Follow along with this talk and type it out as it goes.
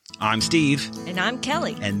I'm Steve. And I'm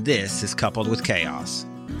Kelly. And this is Coupled with Chaos.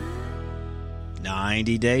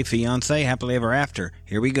 90 Day Fiancé Happily Ever After.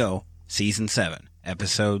 Here we go. Season 7,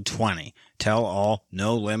 Episode 20. Tell All,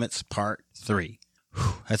 No Limits, Part 3.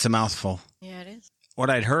 Whew, that's a mouthful. Yeah, it is.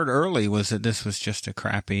 What I'd heard early was that this was just a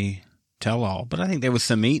crappy tell-all, but I think there was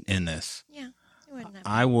some meat in this. Yeah, it wasn't that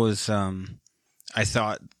bad. I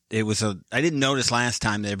thought it was I didn't notice last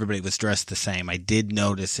time that everybody was dressed the same. I did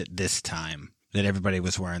notice it this time, that everybody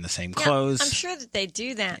was wearing the same clothes. I'm sure that they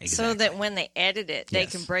do that so Exactly. that when they edit it, they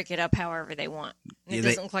can break it up however they want. And it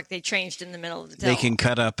doesn't look like they changed in the middle of the tell-all. They can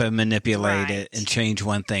cut up and manipulate Right. it and change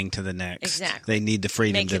one thing to the next. Exactly. They need the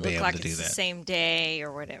freedom Make to it be look able like to do it's that. the same day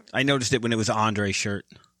or whatever. I noticed it when it was Andre's shirt.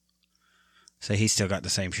 So he still got the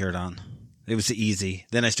same shirt on. It was easy.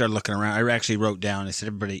 Then I started looking around. I actually wrote down, I said,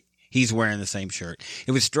 everybody, he's wearing the same shirt.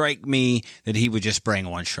 It would strike me that he would just bring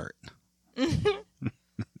one shirt.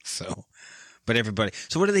 But everybody.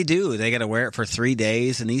 So what do? They got to wear it for 3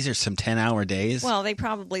 days, and these are some 10-hour days? Well, they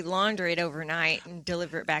probably launder it overnight and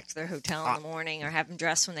deliver it back to their hotel in the morning or have them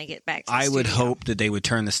dressed when they get back to the I would studio. hope that they would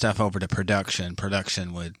turn the stuff over to production.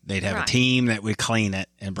 They'd have a Right. team that would clean it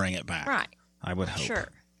and bring it back. Right. I would hope. Sure.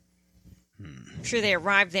 I'm sure they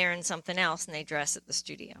arrive there in something else and they dress at the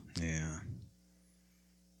studio. Yeah.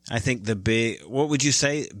 I think what would you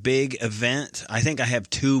say, big event? I think I have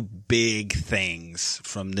two big things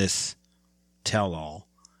from this tell-all.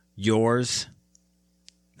 Yours?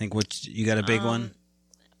 I think you got a big one?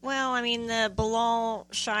 Well, I mean, the Bilal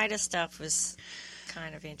Shida stuff was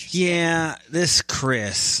kind of interesting. Yeah, this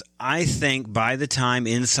Chris, I think by the time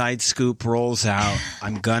Inside Scoop rolls out,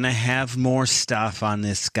 I'm going to have more stuff on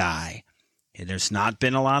this guy. There's not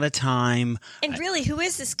been a lot of time. And really, who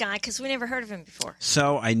is this guy? Because we never heard of him before.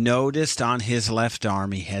 So I noticed on his left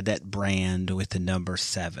arm, he had that brand with the number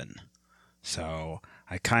 7. So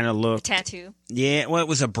I kind of looked. A tattoo? Yeah, well, it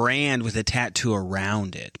was a brand with a tattoo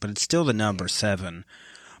around it, but it's still the number 7.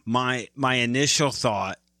 My initial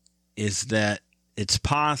thought is that it's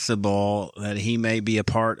possible that he may be a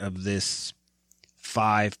part of this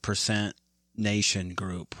 5% Nation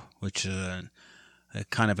group, which is a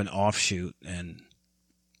kind of an offshoot, and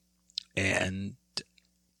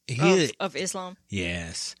Of Islam?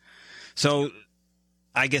 Yes. So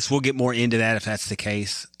I guess we'll get more into that if that's the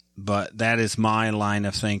case, but that is my line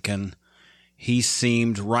of thinking. He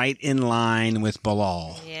seemed right in line with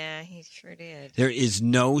Bilal. Yeah, he sure did. There is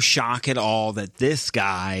no shock at all that this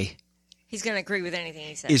guy He's going to agree with anything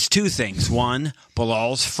he says. is two things. One,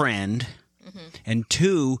 Bilal's friend, and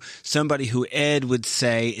two, somebody who Ed would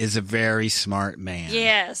say is a very smart man.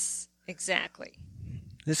 Yes, exactly.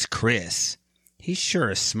 This Chris, he's sure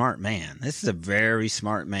a smart man. This is a very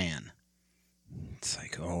smart man. It's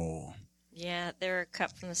like, oh. Yeah, they're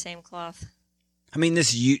cut from the same cloth. I mean,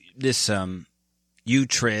 this you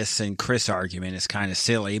Tris and Chris argument is kind of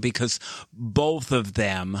silly because both of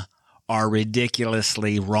them are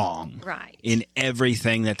ridiculously wrong. Right. In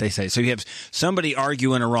everything that they say. So you have somebody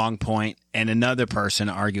arguing a wrong point and another person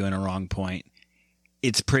arguing a wrong point.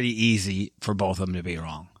 It's pretty easy for both of them to be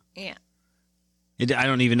wrong. Yeah. I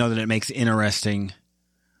don't even know that it makes interesting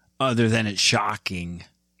other than it's shocking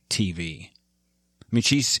TV. I mean,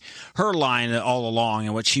 her line all along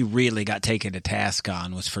and what she really got taken to task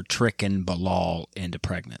on was for tricking Bilal into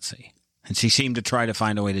pregnancy. And she seemed to try to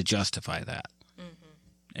find a way to justify that. Mm-hmm.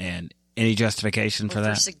 And any justification for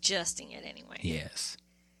that? For suggesting it anyway. Yes.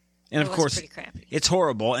 And It of course, pretty crappy. it's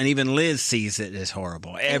horrible. And even Liz sees it as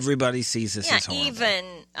horrible. Everybody sees this as horrible. Even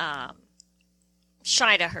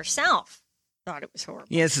Shida herself thought it was horrible.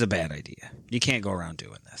 Yeah, this is a bad idea. You can't go around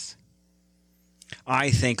doing this.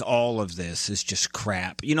 I think all of this is just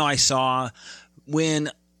crap. You know, I saw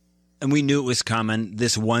and we knew it was coming,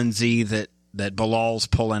 this onesie that Bilal's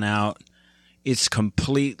pulling out. It's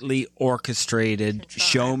completely orchestrated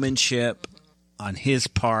showmanship on his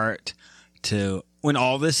part to, when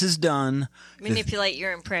all this is done. Manipulate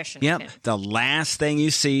your impression. Yep. Of him. The last thing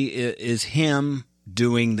you see is him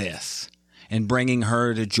doing this and bringing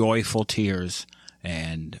her to joyful tears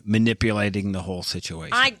and manipulating the whole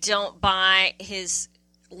situation. I don't buy his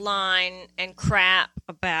line and crap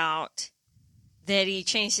about that he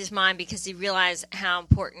changed his mind because he realized how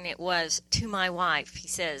important it was to my wife. He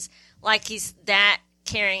says, like he's that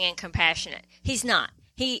caring and compassionate. He's not.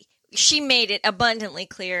 She made it abundantly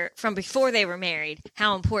clear from before they were married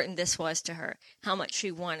how important this was to her, how much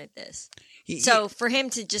she wanted this. So for him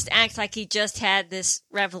to just act like he just had this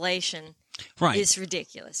revelation is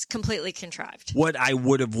ridiculous, completely contrived. What I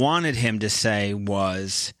would have wanted him to say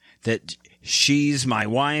was that she's my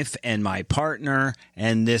wife and my partner,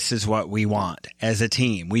 and this is what we want as a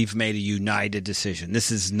team. We've made a united decision. This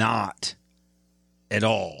is not at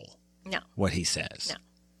all No. what he says. No.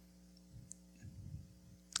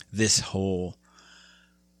 This whole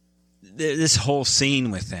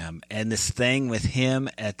scene with them and this thing with him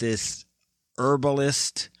at this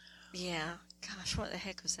herbalist. Yeah. Gosh, what the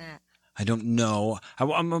heck was that? I don't know.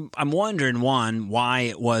 I'm wondering, why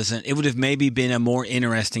it wasn't. It would have maybe been a more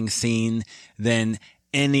interesting scene than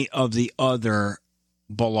any of the other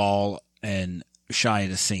Bilal and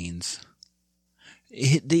Shaeeda scenes.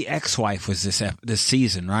 The ex-wife was this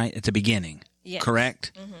season, right? At the beginning. Yes.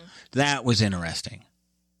 Correct? Mm-hmm. That was interesting.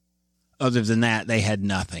 Other than that, they had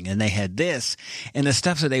nothing. And they had this. And the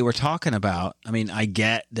stuff that they were talking about, I mean, I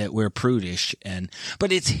get that we're prudish,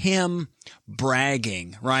 but it's him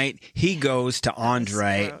bragging, right? He goes to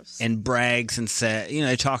Andre and brags and says, you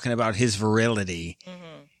know, talking about his virility.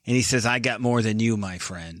 Mm-hmm. And he says, I got more than you, my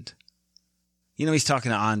friend. You know, he's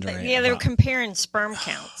talking to Andre. Yeah, they're comparing sperm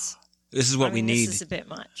counts. This is what we need. This is a bit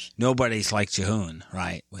much. Nobody's like Jehoon,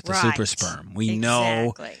 right? With the super sperm. We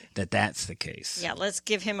know that that's the case. Yeah, let's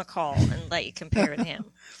give him a call and let you compare with him.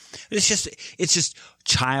 It's just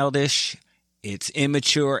childish. It's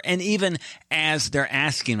immature. And even as they're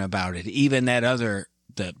asking about it, even that other,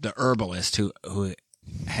 the herbalist who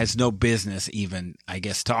has no business even, I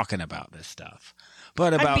guess, talking about this stuff.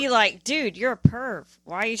 But I'd be like, dude, you're a perv.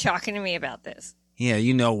 Why are you talking to me about this? Yeah,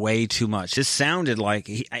 you know way too much. This sounded like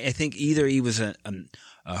I think either he was a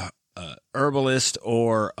herbalist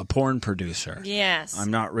or a porn producer. Yes,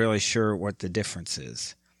 I'm not really sure what the difference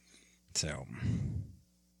is. So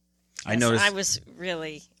I noticed I was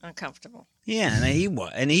really uncomfortable. Yeah,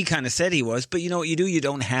 and he kind of said he was, but you know what you do? You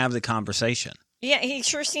don't have the conversation. Yeah, he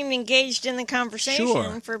sure seemed engaged in the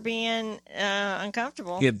conversation for being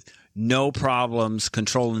uncomfortable. You have no problems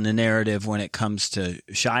controlling the narrative when it comes to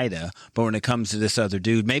Shaeeda, but when it comes to this other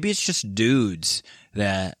dude, maybe it's just dudes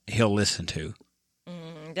that he'll listen to.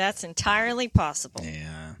 That's entirely possible.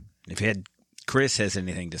 Yeah. If Chris has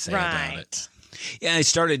anything to say about it. Yeah, I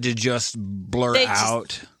started to just blur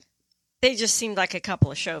out. They just seemed like a couple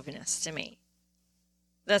of chauvinists to me.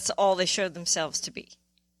 That's all they showed themselves to be.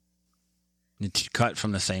 It's cut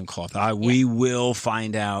from the same cloth. We will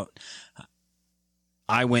find out.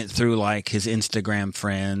 I went through like his Instagram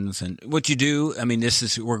friends and what you do. I mean,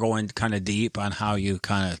 we're going kind of deep on how you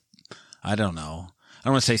kind of, I don't know. I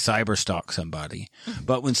don't want to say cyber stalk somebody,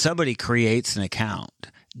 but when somebody creates an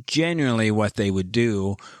account, generally what they would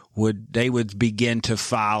do they would begin to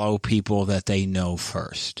follow people that they know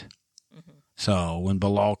first. Mm-hmm. So when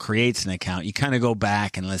Bilal creates an account, you kind of go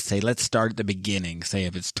back and let's start at the beginning, say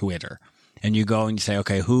if it's Twitter. And you go and you say,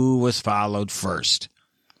 okay, who was followed first?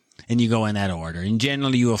 And you go in that order. And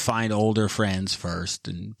generally you will find older friends first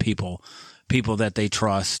and people that they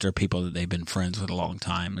trust or people that they've been friends with a long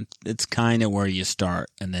time. And it's kind of where you start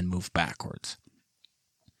and then move backwards.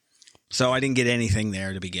 So I didn't get anything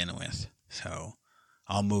there to begin with. So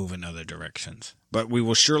I'll move in other directions. But we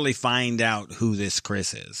will surely find out who this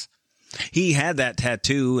Chris is. He had that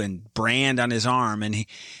tattoo and brand on his arm. And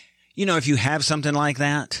if you have something like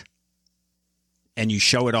that, and you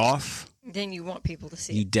show it off, then you want people to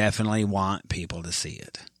see it. You definitely want people to see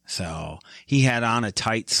it. So he had on a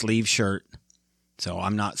tight sleeve shirt, so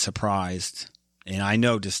I'm not surprised. And I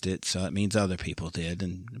noticed it, so it means other people did.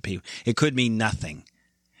 And it could mean nothing.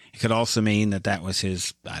 It could also mean that was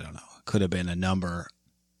his, I don't know, it could have been a number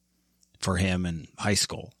for him in high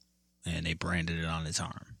school, and they branded it on his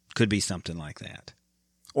arm. Could be something like that.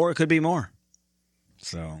 Or it could be more.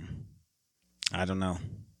 So, I don't know.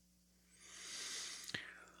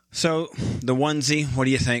 So, the onesie, what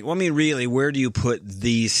do you think? Well, I mean, really, where do you put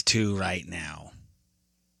these two right now?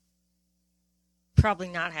 Probably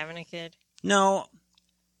not having a kid. No.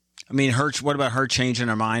 I mean, what about her changing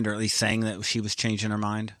her mind, or at least saying that she was changing her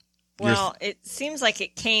mind? Well, it seems like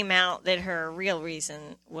it came out that her real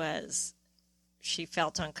reason was she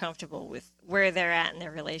felt uncomfortable with where they're at in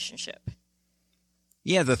their relationship.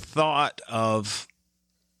 Yeah, the thought of,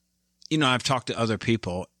 I've talked to other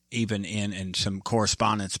people, even in some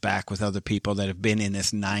correspondence back with other people that have been in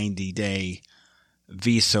this 90-day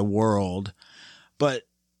visa world. But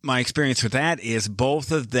my experience with that is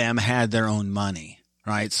both of them had their own money,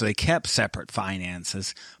 right? So they kept separate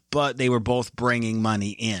finances, but they were both bringing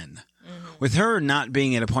money in. Mm-hmm. With her not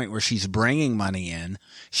being at a point where she's bringing money in,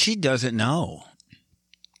 she doesn't know.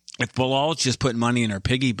 If Bilal's just putting money in her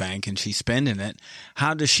piggy bank and she's spending it,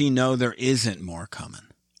 how does she know there isn't more coming?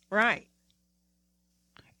 Right.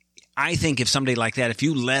 I think if somebody like that, if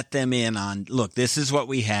you let them in on, look, this is what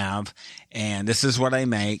we have, and this is what I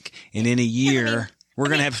make, and in a year, we're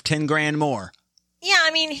going to have 10 grand more. Yeah,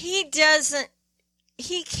 I mean, he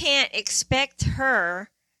can't expect her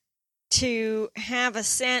to have a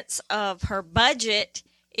sense of her budget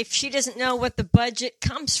if she doesn't know what the budget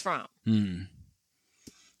comes from?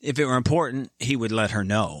 If it were important, he would let her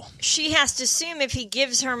know. She has to assume if he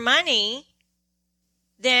gives her money,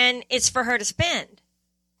 then it's for her to spend.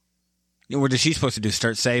 What is she supposed to do?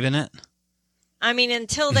 Start saving it? I mean,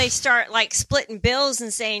 until they start like splitting bills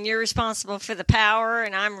and saying you're responsible for the power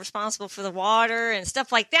and I'm responsible for the water and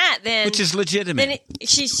stuff like that, then Which is legitimate.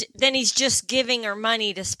 Then he's just giving her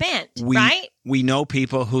money to spend, we, right? We know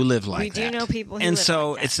people who live like that. We do know people who and live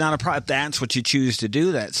so like that. it's not a problem. If that's what you choose to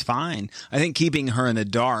do, that's fine. I think keeping her in the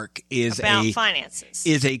dark is about finances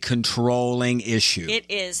is a controlling issue. It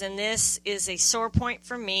is, and this is a sore point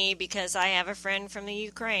for me because I have a friend from the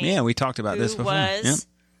Ukraine. Yeah, we talked about this before. Who was Yep.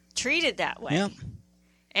 treated that way. Yep.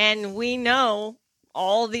 And we know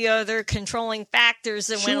all the other controlling factors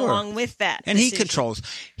that went along with that. And decision.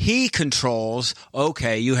 he controls,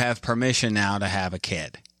 okay, you have permission now to have a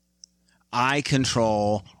kid. I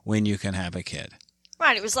control when you can have a kid.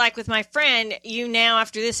 Right. It was like with my friend, you now,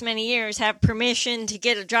 after this many years, have permission to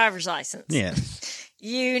get a driver's license. Yes.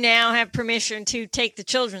 You now have permission to take the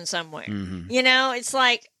children somewhere. Mm-hmm. You know, it's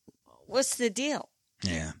like, what's the deal?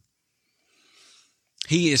 Yeah.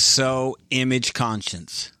 He is so image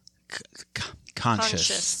conscious.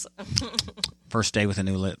 Conscious. First day with the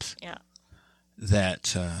new lips. Yeah. That,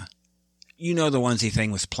 the onesie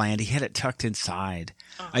thing was planned. He had it tucked inside.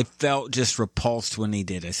 I felt just repulsed when he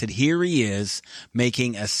did. I said, here he is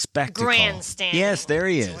making a spectacle. Grandstanding. Yes, there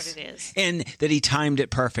he That's is. what it is. And that he timed it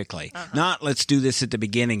perfectly. Not let's do this at the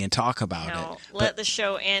beginning and talk about No, it. let the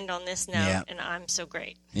show end on this note, Yeah. and I'm so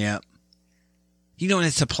great. Yeah. And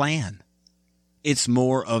it's a plan. It's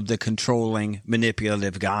more of the controlling,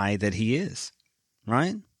 manipulative guy that he is.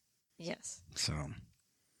 Right? Yes. So,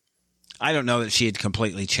 I don't know that she had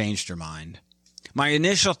completely changed her mind. My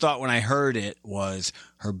initial thought when I heard it was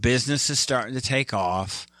her business is starting to take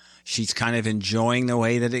off. She's kind of enjoying the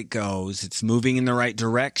way that it goes. It's moving in the right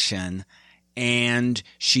direction. And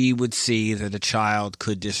she would see that a child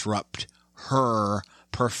could disrupt her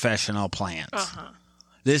professional plans.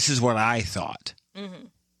 This is what I thought. Mm-hmm.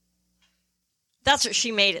 That's what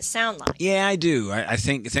she made it sound like. Yeah, I do. I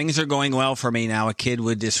think things are going well for me now. A kid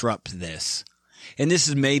would disrupt this. And this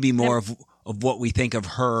is maybe more of what we think of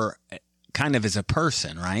her kind of as a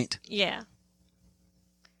person, right? Yeah.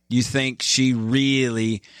 You think she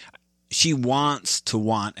wants to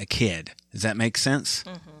want a kid. Does that make sense?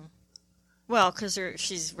 Mm-hmm. Well, because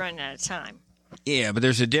she's running out of time. Yeah, but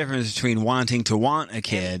there's a difference between wanting to want a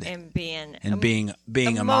kid and being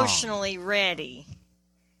being emotionally ready.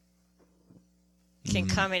 Can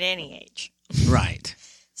come at any age. Right.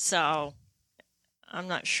 So, I'm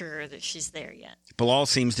not sure that she's there yet. Bilal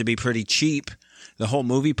seems to be pretty cheap. The whole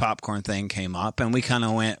movie popcorn thing came up, and we kind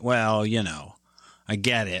of went, well, I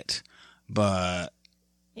get it, but,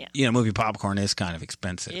 movie popcorn is kind of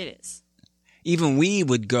expensive. It is. Even we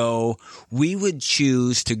would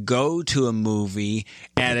choose to go to a movie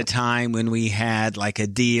at a time when we had like a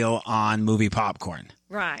deal on movie popcorn.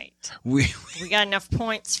 Right. We got enough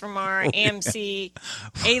points from our AMC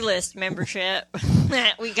A-list membership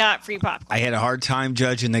that we got free popcorn. I had a hard time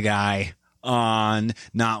judging the guy on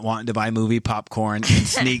not wanting to buy movie popcorn and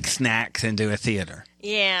sneak snacks into a theater.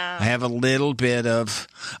 Yeah. I have a little bit of,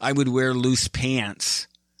 I would wear loose pants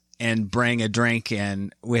and bring a drink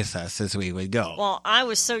in with us as we would go. Well, I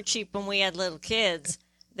was so cheap when we had little kids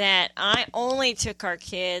that I only took our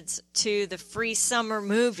kids to the free summer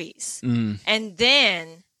movies. And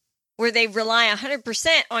then, where they rely 100%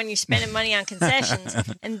 on you spending money on concessions,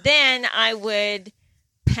 and then I would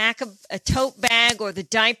pack a tote bag or the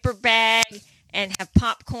diaper bag and have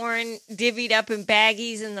popcorn divvied up in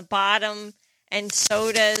baggies in the bottom and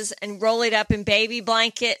sodas and roll it up in baby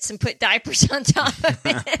blankets and put diapers on top of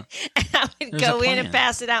it. And I would go in and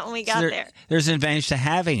pass it out when we got there. There's an advantage to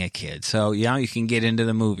having a kid. So, you can get into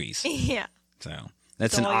the movies. Yeah. So,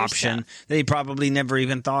 that's an option that he probably never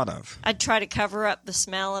even thought of. I'd try to cover up the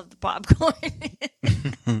smell of the popcorn.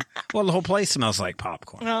 Well, the whole place smells like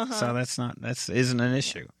popcorn. So, that isn't an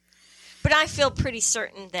issue. But I feel pretty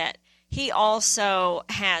certain that he also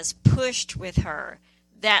has pushed with her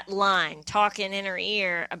that line, talking in her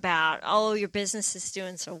ear about, your business is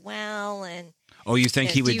doing so well, and you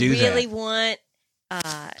think he would do that? You really want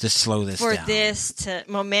to slow this for down. this to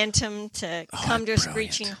momentum to come to a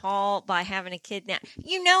screeching halt by having a kid now?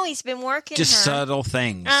 He's been working. Just subtle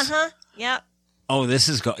things. Yep. Oh, this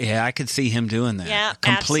is I could see him doing that. Yeah,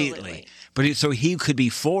 completely. Absolutely. But he could be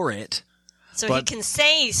for it. So he can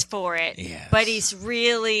say he's for it, but he's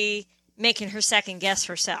really making her second guess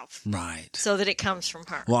herself. Right. So that it comes from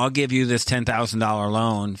her. Well, I'll give you this $10,000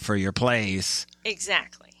 loan for your place.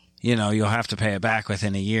 Exactly. You'll have to pay it back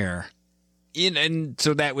within a year. And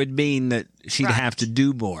so that would mean that she'd Right. have to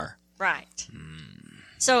do more. Right.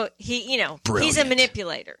 So he's a Brilliant.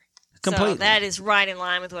 manipulator. Completely. So that is right in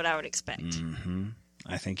line with what I would expect.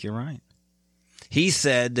 I think you're right. He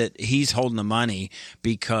said that he's holding the money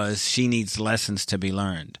because she needs lessons to be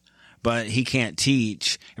learned. But he can't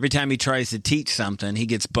teach. Every time he tries to teach something, he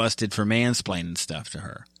gets busted for mansplaining stuff to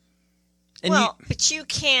her. And But you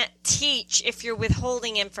can't teach if you're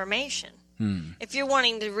withholding information. If you're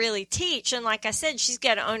wanting to really teach, and like I said, she's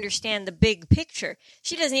got to understand the big picture.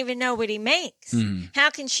 She doesn't even know what he makes. How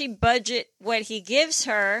can she budget what he gives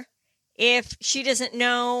her if she doesn't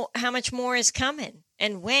know how much more is coming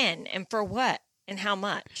and when and for what and how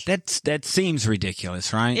much? that seems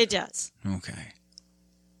ridiculous, right? It does. Okay.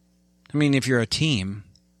 I mean, if you're a team,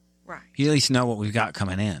 Right. you at least know what we've got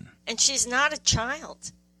coming in. And she's not a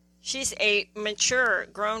child. She's a mature,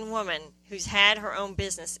 grown woman who's had her own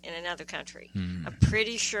business in another country. I'm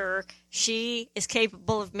pretty sure she is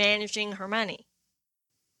capable of managing her money.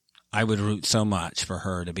 I would root so much for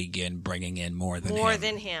her to begin bringing in more than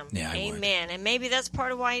him. Yeah, I would. Amen. And maybe that's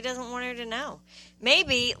part of why he doesn't want her to know.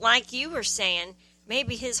 Maybe, like you were saying,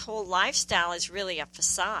 maybe his whole lifestyle is really a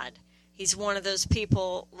facade. He's one of those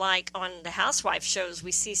people, like on the housewife shows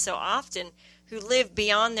we see so often, who live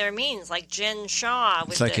beyond their means, like Jen Shaw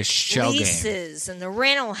with like the a shell leases and the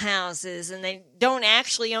rental houses, and they don't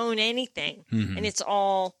actually own anything, and it's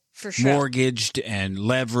all for show. Mortgaged and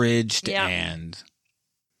leveraged, Yep. and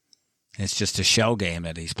it's just a shell game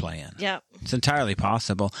that he's playing. Yep. It's entirely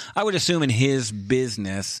possible. I would assume in his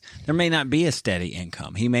business, there may not be a steady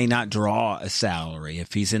income. He may not draw a salary.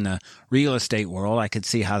 If he's in the real estate world, I could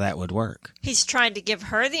see how that would work. He's tried to give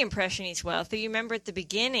her the impression he's wealthy. You remember at the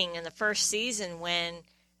beginning in the first season when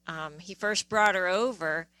he first brought her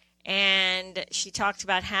over, and she talked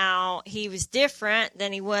about how he was different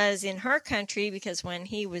than he was in her country because when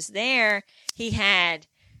he was there, he had,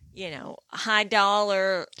 high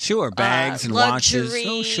dollar Sure, bags and luxury, watches.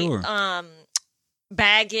 Oh, sure.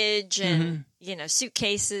 Baggage and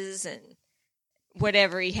suitcases and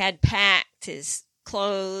whatever he had packed, his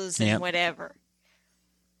clothes and Yep. whatever.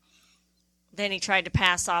 Then he tried to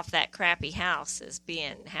pass off that crappy house as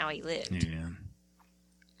being how he lived. Yeah.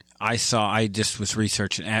 I just was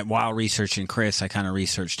researching, while researching Chris, I kind of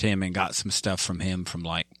researched him and got some stuff from him from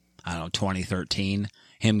 2013,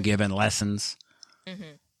 him giving lessons.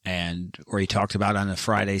 And where he talked about on the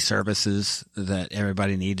Friday services that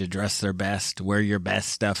everybody need to dress their best, wear your best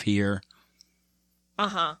stuff here.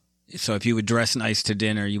 Uh-huh. So if you would dress nice to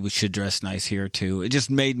dinner, you should dress nice here too. It just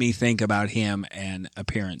made me think about him and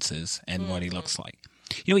appearances and what he looks like.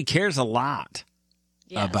 He cares a lot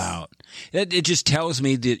about it. It just tells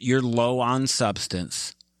me that you're low on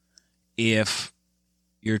substance if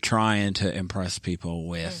you're trying to impress people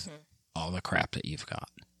with all the crap that you've got.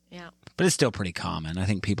 Yeah. But it's still pretty common. I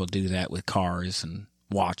think people do that with cars and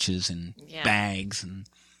watches and bags. And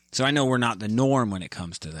so I know we're not the norm when it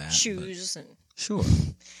comes to that. Shoes and Sure.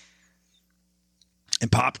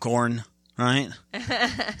 And popcorn, right?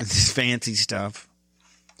 This fancy stuff.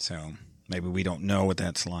 So maybe we don't know what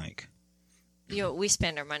that's like. we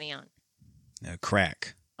spend our money on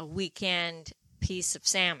Crack. a weekend piece of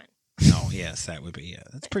salmon. Oh, yes, that would be.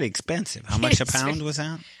 That's pretty expensive. How much a It's pound was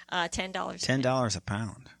that? $10. $10 a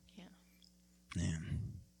pound. Yeah. Yeah.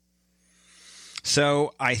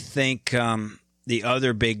 So I think the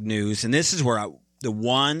other big news, and this is where the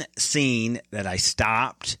one scene that I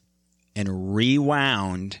stopped and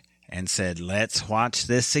rewound and said, let's watch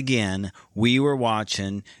this again. We were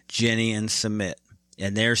watching Jenny and Sumit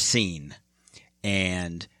and their scene.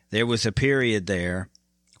 And there was a period there,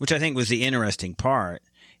 which I think was the interesting part,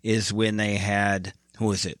 is when they had, who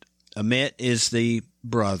was it? Amit is the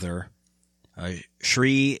brother.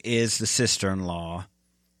 Shri is the sister-in-law.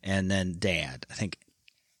 And then Dad. I think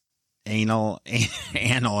Anil,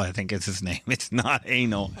 I think is his name. It's not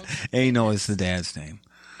Anil. Anil is the dad's name.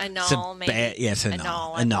 Anal, maybe. Yes, Anil.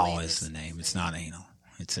 I Anil believe is the name. It's not Anil.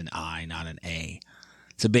 It's an I, not an A.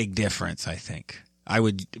 It's a big difference, I think. I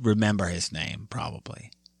would remember his name, probably,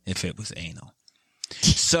 if it was Anil.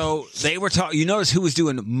 So they were talking. You notice who was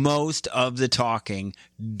doing most of the talking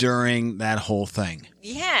during that whole thing?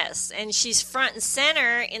 Yes, and she's front and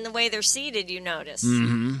center in the way they're seated, you notice.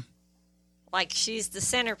 Mm-hmm. Like she's the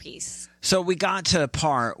centerpiece. So we got to a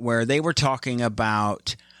part where they were talking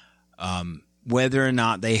about whether or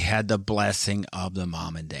not they had the blessing of the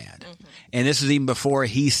mom and dad. Mm-hmm. And this was even before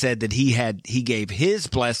he said that he gave his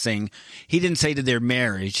blessing. He didn't say to their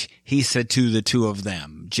marriage. He said to the two of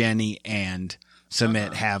them, Jenny and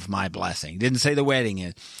Sumit, have my blessing. Didn't say the wedding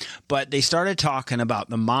is. But they started talking about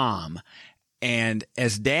the mom And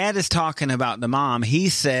as Dad is talking about the mom, he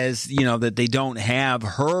says, that they don't have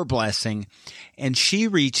her blessing. And she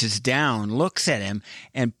reaches down, looks at him,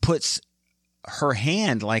 and puts her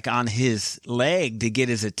hand like on his leg to get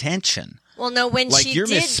his attention. Well, no, when like she you're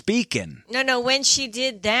did, misspeaking. No, when she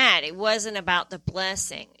did that, it wasn't about the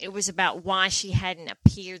blessing. It was about why she hadn't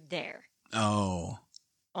appeared there. Oh.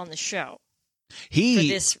 On the show. For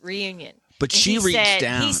this reunion. But she reached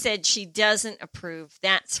down. He said she doesn't approve.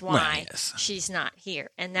 That's why she's not here.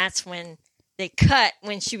 And that's when they cut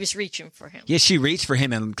when she was reaching for him. Yeah, she reached for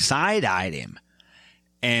him and side-eyed him.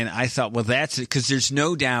 And I thought, well, that's it, because there's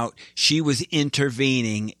no doubt she was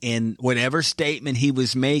intervening in whatever statement he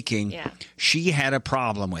was making. Yeah. She had a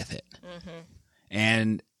problem with it.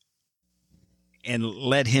 Mm-hmm. And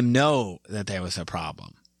let him know that there was a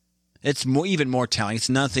problem. It's even more telling. It's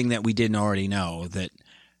nothing that we didn't already know, that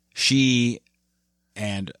she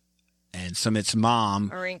and Summit's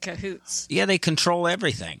mom are in cahoots. Yeah, they control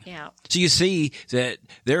everything. Yeah. So you see that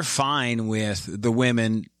they're fine with the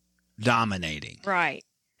women dominating. Right.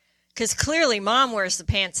 Because clearly mom wears the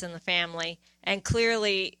pants in the family, and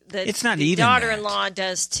clearly it's not the even daughter-in-law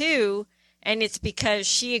does too, and it's because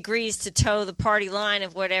she agrees to toe the party line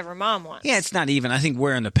of whatever mom wants. Yeah, it's not even. I think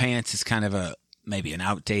wearing the pants is kind of maybe an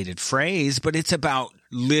outdated phrase, but it's about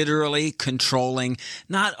literally controlling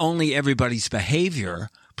not only everybody's behavior,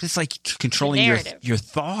 but it's like controlling your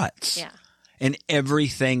thoughts and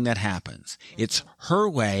everything that happens. Mm-hmm. It's her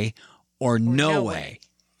way or no way.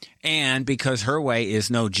 And because her way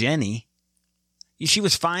is no Jenny, she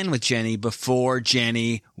was fine with Jenny before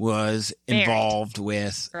Jenny was involved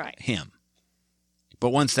with him. But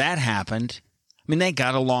once that happened, I mean, they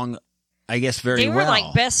got along, I guess, very well. They were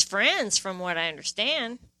like best friends, from what I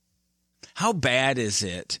understand. How bad is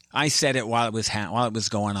it? I said it while it was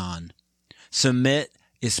going on. Sumit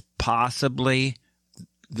is possibly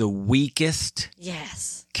the weakest,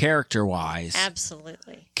 character-wise,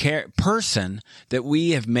 absolutely, person that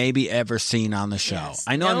we have maybe ever seen on the show. Yes.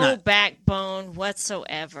 I know, no backbone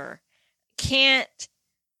whatsoever. Can't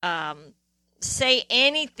say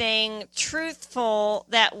anything truthful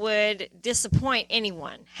that would disappoint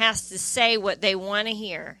anyone. Has to say what they want to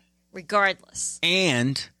hear, regardless.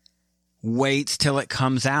 And waits till it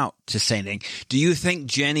comes out to say anything. Do you think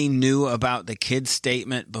Jenny knew about the kid's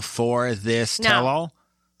statement before this tell-all?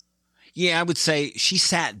 Yeah, I would say she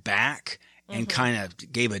sat back and kind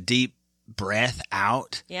of gave a deep breath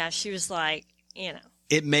out. Yeah, she was like,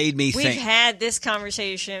 It made me think. We've had this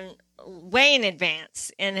conversation way in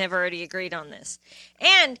advance and have already agreed on this.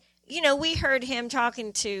 And, we heard him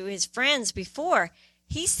talking to his friends before.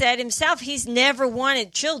 He said himself he's never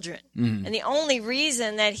wanted children. Mm-hmm. And the only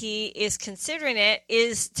reason that he is considering it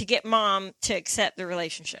is to get mom to accept the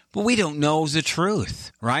relationship. But we don't know the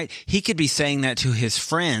truth, right? He could be saying that to his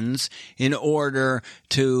friends in order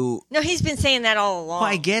to... No, he's been saying that all along.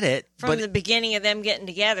 Well, I get it. From the beginning of them getting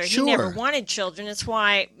together. Sure. He never wanted children. That's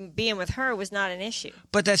why being with her was not an issue.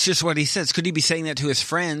 But that's just what he says. Could he be saying that to his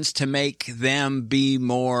friends to make them be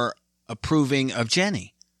more approving of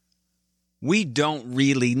Jenny? We don't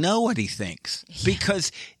really know what he thinks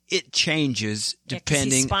because it changes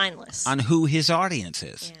depending on who his audience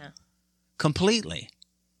is. Yeah. Completely.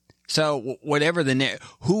 So whatever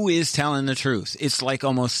who is telling the truth? It's like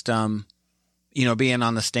almost, being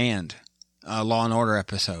on the stand, Law and Order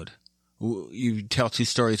episode. You tell two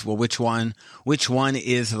stories. Well, which one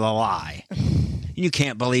is the lie? You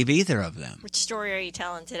can't believe either of them. Which story are you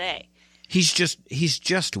telling today? He's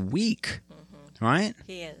just weak, right?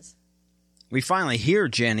 He is. We finally hear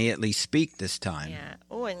Jenny at least speak this time. Yeah.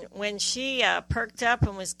 Oh, and when she perked up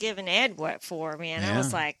and was giving Ed what for, man, I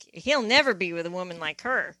was like, he'll never be with a woman like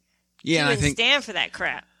her. Yeah, she wouldn't stand for that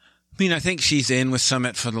crap. I think she's in with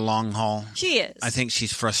Sumit for the long haul. She is. I think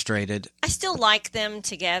she's frustrated. I still like them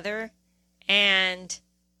together, and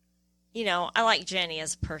I like Jenny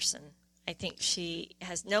as a person. I think she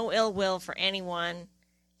has no ill will for anyone.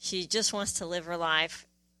 She just wants to live her life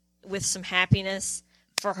with some happiness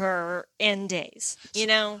for her end days,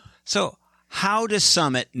 So how does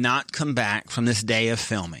Sumit not come back from this day of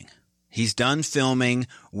filming? He's done filming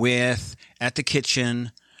at the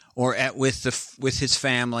kitchen or with his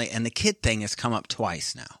family, and the kid thing has come up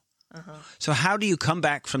twice now. Uh-huh. So how do you come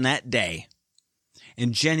back from that day?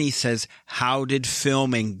 And Jenny says, how did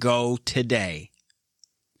filming go today?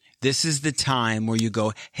 This is the time where you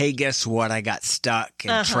go, hey, guess what? I got stuck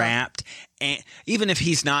and trapped. And even if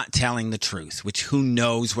he's not telling the truth, which who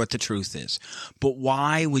knows what the truth is. But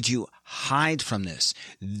why would you hide from this?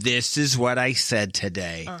 This is what I said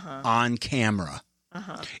today on camera.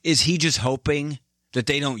 Is he just hoping that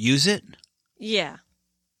they don't use it? Yeah.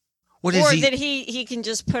 What is or he? that he can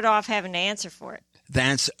just put off having to answer for it.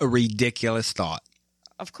 That's a ridiculous thought.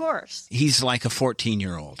 Of course. He's like a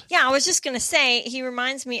 14-year-old. Yeah, I was just going to say, he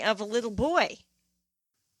reminds me of a little boy.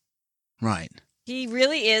 Right. He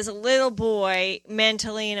really is a little boy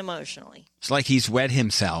mentally and emotionally. It's like he's wet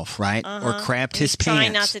himself, right? Or crapped his pants.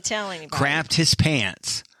 Trying not to tell anybody. Crapped his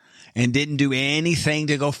pants and didn't do anything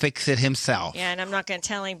to go fix it himself. Yeah, and I'm not going to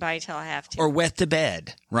tell anybody till I have to. Or wet the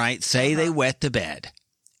bed, right? Say they wet the bed.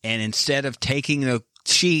 And instead of taking the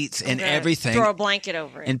sheets and everything, throw a blanket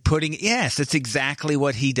over it. and putting, yes, that's exactly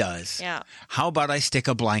what he does. Yeah. How about I stick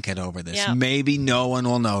a blanket over this? Yep. Maybe no one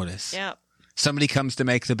will notice. Yep. Somebody comes to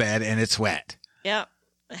make the bed and it's wet. Yep.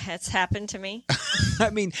 That's happened to me. I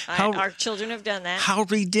mean, Our children have done that. how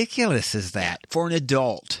ridiculous is that for an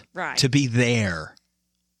adult Right. to be there?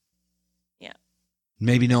 Yeah.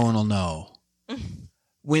 Maybe no one will know.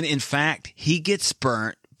 When in fact, he gets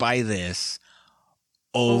burnt by this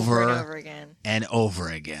over and over again. and over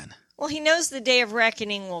again. Well, he knows the day of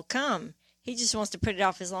reckoning will come. He just wants to put it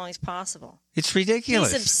off as long as possible. It's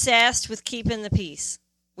ridiculous. He's obsessed with keeping the peace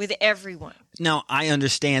with everyone. Now, I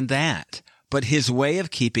understand that, but his way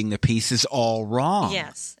of keeping the peace is all wrong.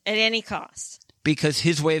 Yes, at any cost. Because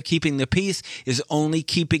his way of keeping the peace is only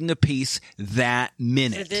keeping the peace that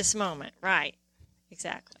minute. For this moment. Right.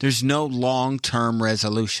 Exactly. There's no long-term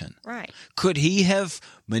resolution. Right. Could he have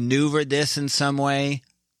maneuvered this in some way?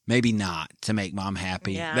 Maybe not, to make mom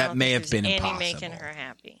happy. Yeah, I That don't may think have there's been any impossible. making her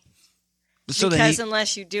happy. So Because then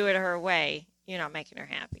unless you do it her way, you're not making her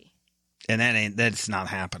happy. and that's not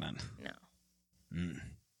happening. No.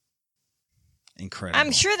 Incredible.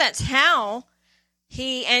 I'm sure that's how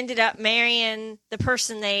he ended up marrying the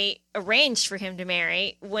person they arranged for him to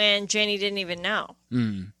marry when Jenny didn't even know.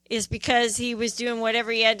 Is because he was doing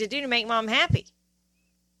whatever he had to do to make mom happy.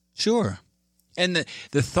 Sure. And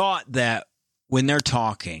the thought that when they're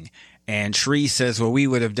talking and Shree says, well, we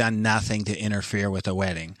would have done nothing to interfere with the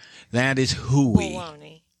wedding. That is hooey.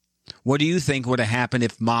 Baloney. What do you think would have happened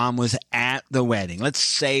if mom was at the wedding? Let's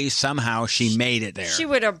say somehow she made it there. She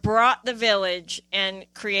would have brought the village and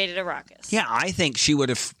created a ruckus. Yeah, I think she would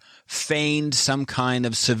have feigned some kind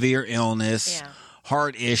of severe illness,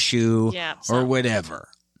 heart issue, or whatever,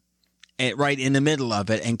 right in the middle of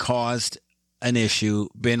it, and caused an issue,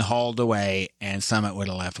 been hauled away, and Summit would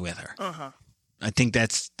have left with her. I think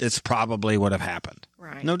that's probably what have happened.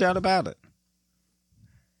 Right. No doubt about it.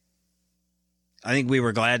 I think we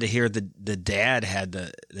were glad to hear the dad had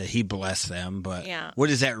that he blessed them, but what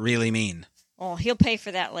does that really mean? Well, he'll pay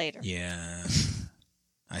for that later. Yeah,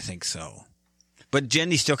 I think so. But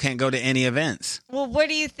Jenny still can't go to any events. Well, what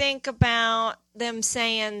do you think about them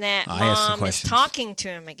saying that mom is talking to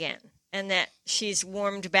him again and that she's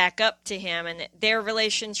warmed back up to him and that their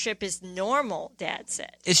relationship is normal, Dad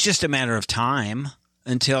said? It's just a matter of time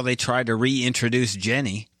until they try to reintroduce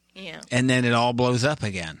Jenny. Yeah. And then it all blows up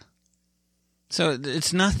again. So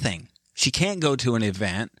it's nothing. She can't go to an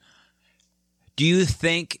event. Do you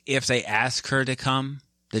think if they ask her to come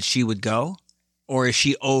that she would go? Or is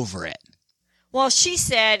she over it? Well, she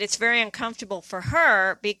said it's very uncomfortable for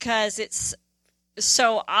her because it's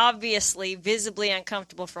so obviously, visibly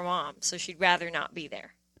uncomfortable for mom. So she'd rather not be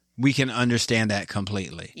there. We can understand that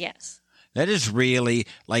completely. Yes. That is really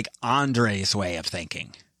like Andre's way of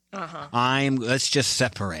thinking. Let's just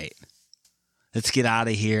separate. Let's get out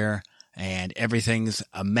of here. And everything's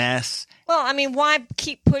a mess. Well, I mean, why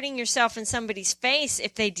keep putting yourself in somebody's face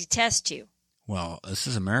if they detest you? Well, this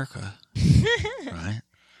is America, right?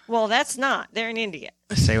 Well, that's not. They're in India.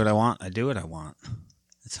 I say what I want. I do what I want.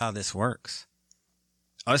 That's how this works.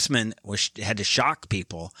 Usman had to shock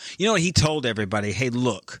people. You know, he told everybody, hey,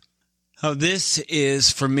 look, this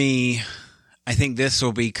is for me. I think this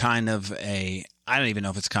will be kind of I don't even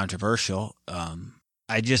know if it's controversial.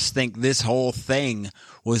 I just think this whole thing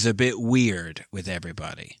was a bit weird with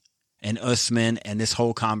everybody and Usman and this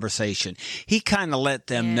whole conversation. He kind of let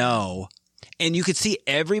them know. And you could see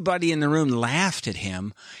everybody in the room laughed at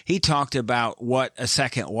him. He talked about what a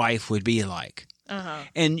second wife would be like.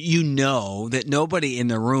 And you know that nobody in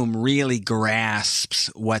the room really grasps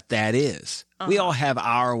what that is. We all have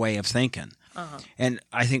our way of thinking. And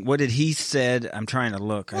I think, what did he said? I'm trying to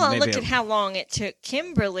look. Well, look at how long it took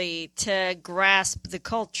Kimberly to grasp the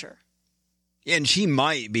culture. And she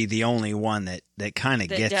might be the only one that kind of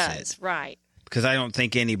gets it. Right. Because I don't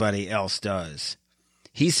think anybody else does.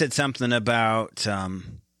 He said something about,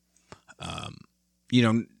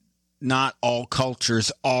 not all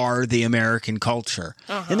cultures are the American culture.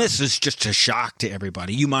 And this is just a shock to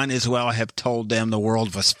everybody. You might as well have told them the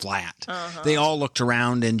world was flat. They all looked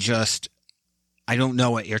around and just, I don't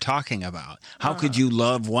know what you're talking about. How could you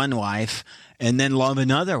love one wife and then love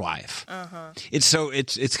another wife?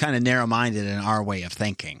 It's kind of narrow-minded in our way of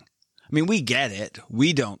thinking. I mean, we get it.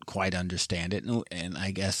 We don't quite understand it, and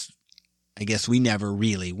I guess we never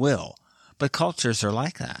really will. But cultures are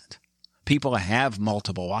like that. People have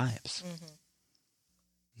multiple wives.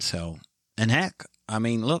 So, and heck, I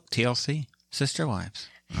mean, look, TLC, sister wives.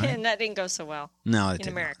 Right? And that didn't go so well. No, in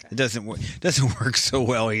America. It doesn't work so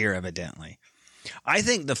well here, evidently. I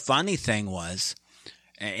think the funny thing was,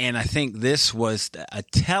 and I think this was a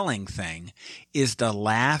telling thing, is the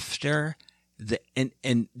laughter,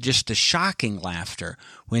 and just the shocking laughter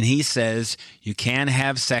when he says you can't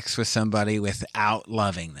have sex with somebody without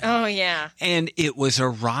loving them. Oh, yeah. And it was a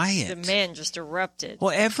riot. The men just erupted.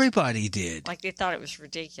 Well, everybody did. Like they thought it was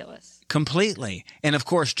ridiculous. Completely. And of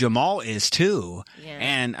course, Jamal is too. Yeah.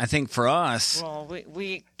 And I think for us, well,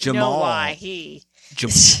 we Jamal, know why he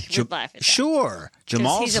would laugh at that. Sure.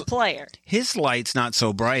 Jamal's he's a player. His light's not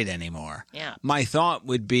so bright anymore. Yeah. My thought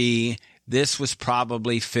would be this was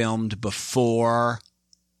probably filmed before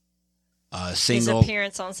Single. His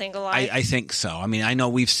appearance on Single Life? I think so. I mean, I know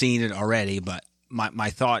we've seen it already, but my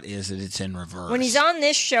thought is that it's in reverse. When he's on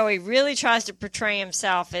this show, he really tries to portray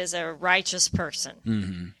himself as a righteous person.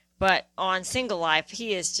 Mm-hmm. But on Single Life,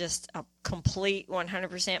 he is just a complete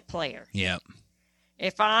 100% player. Yep.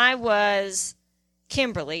 If I was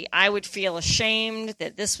Kimberly, I would feel ashamed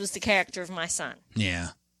that this was the character of my son. Yeah.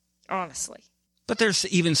 Honestly. But there's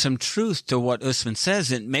even some truth to what Usman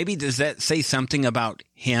says, and maybe does that say something about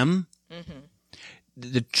him? Mm-hmm.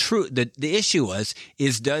 The issue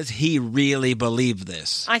is does he really believe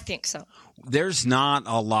this? I think so. There's not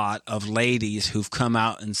a lot of ladies who've come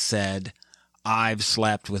out and said, I've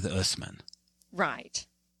slept with Usman. Right.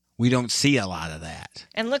 We don't see a lot of that.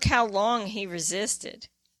 And look how long he resisted.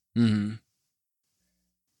 Mm-hmm.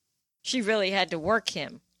 She really had to work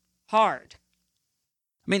him hard.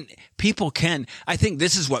 I mean, I think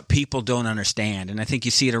this is what people don't understand, and I think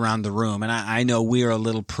you see it around the room, and I know we're a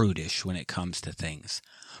little prudish when it comes to things.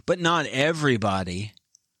 But not everybody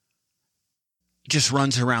just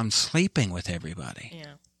runs around sleeping with everybody.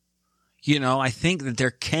 Yeah. You know, I think that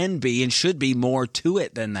there can be and should be more to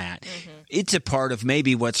it than that. Mm-hmm. It's a part of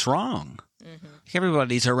maybe what's wrong. Mm-hmm.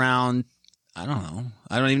 Everybody's around, I don't know.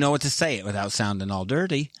 I don't even know what to say it without sounding all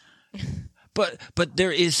dirty. But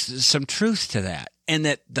there is some truth to that. And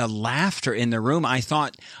that the laughter in the room, I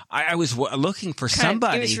thought, I was looking for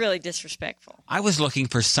somebody. It was really disrespectful. I was looking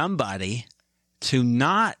for somebody to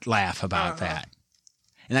not laugh about that.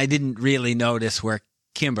 And I didn't really notice where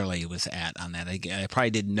Kimberly was at on that. I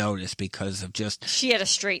probably didn't notice because of just... She had a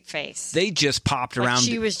straight face. They just popped around.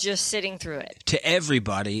 She was just sitting through it. To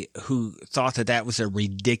everybody who thought that was a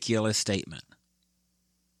ridiculous statement.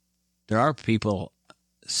 There are people,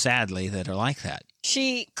 sadly, that are like that.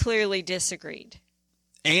 She clearly disagreed.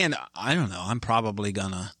 And I don't know, I'm probably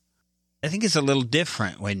gonna... I think it's a little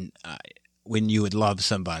different when you would love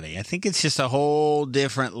somebody. I think it's just a whole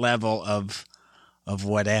different level of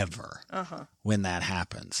whatever when that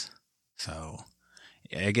happens. So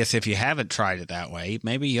I guess if you haven't tried it that way,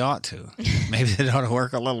 maybe you ought to. Maybe it ought to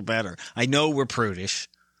work a little better. I know we're prudish,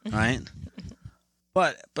 right?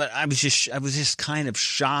 but I was just kind of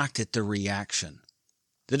shocked at the reaction.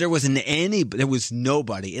 That there was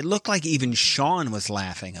nobody. It looked like even Sean was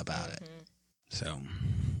laughing about it. So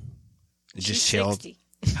it just chilled. 60.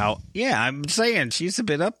 Yeah, I'm saying she's a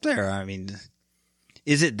bit up there. I mean,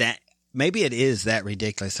 is it that? Maybe it is that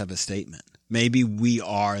ridiculous of a statement. Maybe we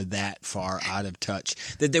are that far out of touch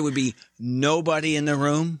that there would be nobody in the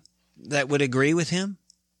room that would agree with him.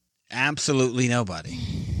 Absolutely nobody.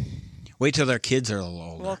 Wait till their kids are a little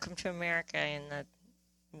older. Welcome to America in the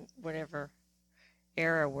whatever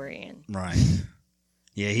era we're in. Right.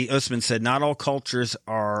 Yeah, Usman said, not all cultures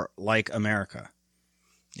are like America,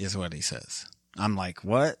 is what he says. I'm like,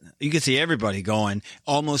 what? You can see everybody going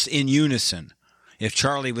almost in unison. If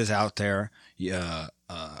Charlie was out there,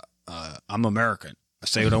 I'm American. I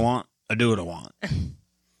say what I want. I do what I want.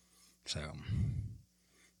 So,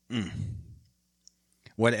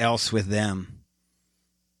 what else with them?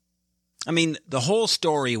 I mean, the whole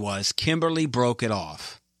story was Kimberly broke it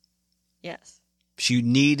off. Yes. She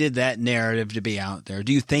needed that narrative to be out there.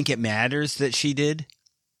 Do you think it matters that she did?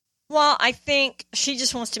 Well, I think she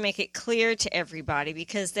just wants to make it clear to everybody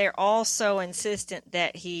because they're all so insistent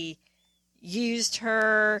that he used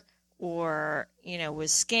her or,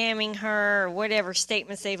 was scamming her or whatever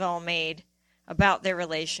statements they've all made about their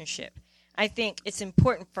relationship. I think it's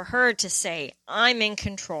important for her to say, I'm in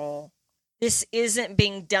control. This isn't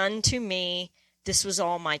being done to me. This was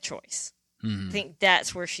all my choice. Mm-hmm. I think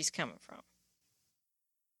that's where she's coming from.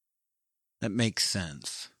 That makes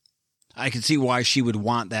sense. I can see why she would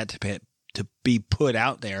want that to be put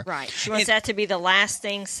out there. Right. She wants that to be the last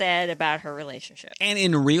thing said about her relationship. And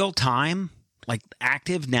in real time, like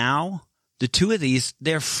active now, the two of these,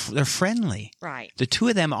 they're friendly. Right. The two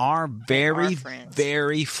of them are very, friends.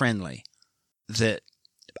 very friendly.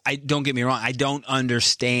 Don't get me wrong, I don't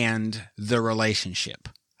understand the relationship.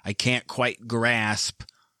 I can't quite grasp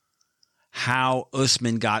how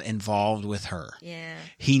Usman got involved with her. Yeah.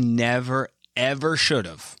 He never, ever should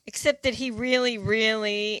have. Except that he really,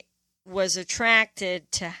 really was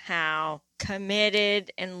attracted to how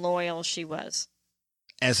committed and loyal she was.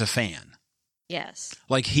 As a fan. Yes.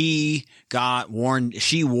 Like he got worn,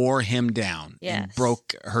 she wore him down and Yes.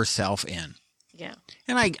 broke herself in. Yeah.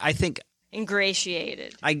 And I think,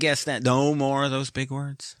 Ingratiated. I guess that no more of those big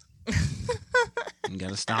words. You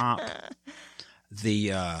gotta stop.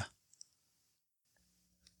 He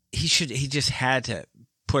just had to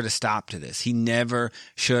put a stop to this. He never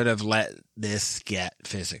should have let this get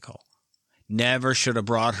physical. Never should have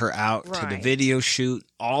brought her out to the Right. video shoot,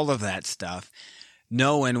 all of that stuff.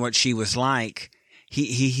 Knowing what she was like,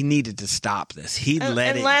 he needed to stop this.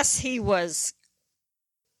 Unless he was,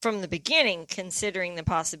 from the beginning, considering the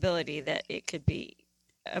possibility that it could be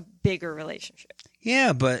a bigger relationship.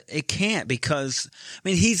 Yeah, but it can't because, I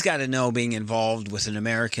mean, he's got to know being involved with an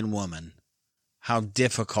American woman, how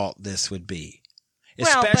difficult this would be.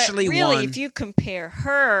 Especially well, but really, one. if you compare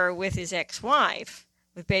her with his ex-wife,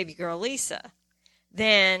 with baby girl Lisa,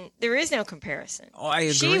 then there is no comparison. Oh, I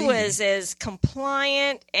agree. She was as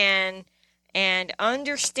compliant and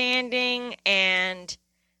understanding and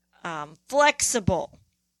flexible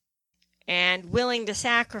and willing to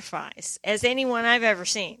sacrifice as anyone I've ever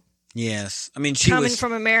seen. Yes. I mean, she Coming was.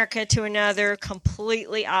 from America to another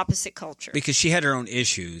completely opposite culture. Because she had her own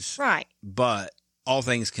issues. Right. But all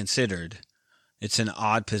things considered, it's an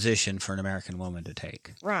odd position for an American woman to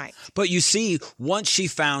take. Right. But you see, once she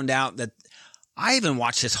found out that, I even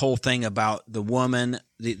watched this whole thing about the woman,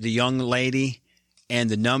 the young lady, and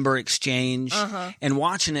the number exchange, and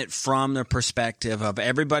watching it from the perspective of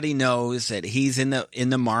everybody knows that he's in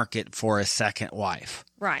the market for a second wife.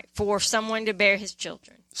 Right. For someone to bear his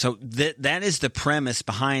children. So that is the premise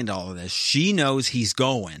behind all of this. She knows he's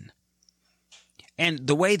going. And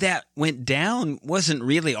the way that went down wasn't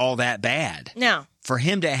really all that bad. No. For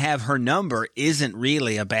him to have her number isn't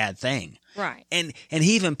really a bad thing. Right. And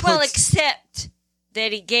he even puts... Well, except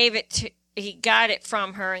that he got it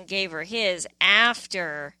from her and gave her his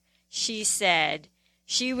after she said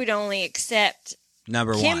she would only accept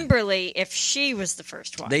number one. Kimberly if she was the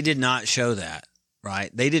first wife. They did not show that, right?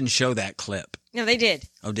 They didn't show that clip. No, they did.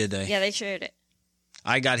 Oh, did they? Yeah, they showed it.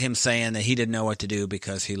 I got him saying that he didn't know what to do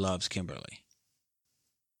because he loves Kimberly.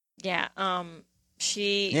 Yeah.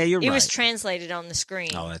 Yeah, you're it right. was translated on the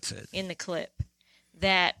screen. Oh, that's it. In the clip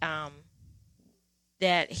that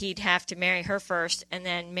that he'd have to marry her first and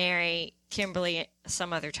then marry Kimberly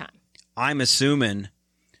some other time. I'm assuming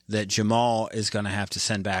that Jamal is going to have to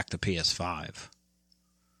send back the PS5.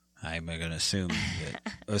 I'm going to assume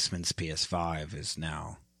that Usman's PS5 is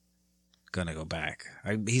now going to go back.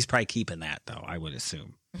 He's probably keeping that, though, I would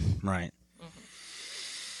assume. Right?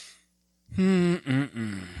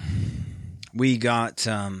 We got...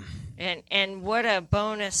 And what a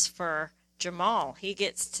bonus for Jamal. He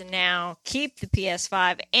gets to now keep the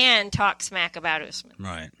PS5 and talk smack about Usman.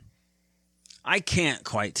 Right. I can't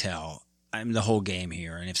quite tell. I'm the whole game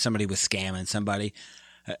here. And if somebody was scamming somebody,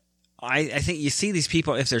 I think you see these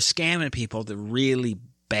people, if they're scamming people, they're really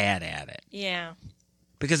bad at it. Yeah.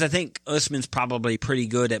 Because I think Usman's probably pretty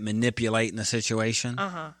good at manipulating the situation.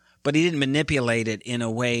 Uh-huh. But he didn't manipulate it in a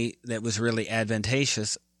way that was really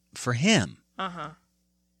advantageous for him. Uh-huh.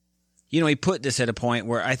 You know, he put this at a point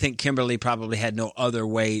where I think Kimberly probably had no other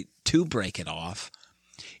way to break it off.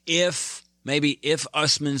 If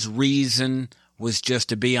Usman's reason was just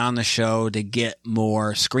to be on the show to get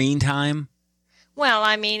more screen time. Well,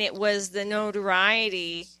 I mean, it was the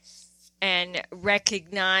notoriety and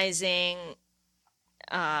recognizing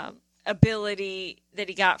ability that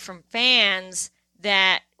he got from fans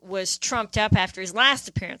that was trumped up after his last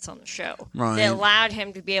appearance on the show. Right. That allowed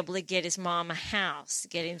him to be able to get his mom a house,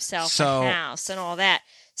 get himself a house and all that.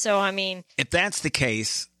 So, I mean... If that's the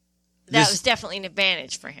case... That was definitely an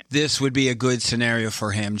advantage for him. This would be a good scenario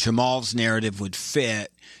for him. Jamal's narrative would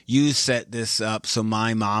fit. You set this up so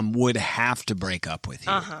my mom would have to break up with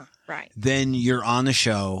you. Uh-huh, right. Then you're on the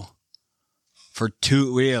show for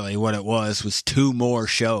really what it was 2 more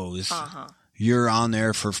shows. Uh-huh. You're on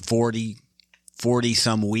there for 40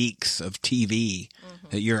 some weeks of TV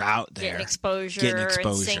that you're out there. Getting exposure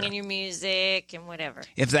and singing your music and whatever.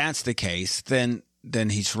 If that's the case, then then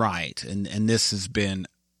he's right. And this has been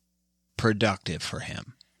productive for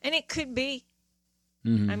him. And it could be.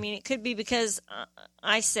 Mm-hmm. I mean, it could be because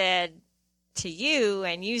I said to you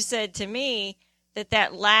and you said to me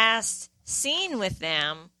that last scene with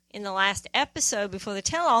them in the last episode before the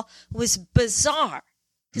tell-all was bizarre.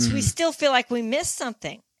 Because we still feel like we missed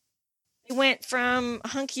something. They went from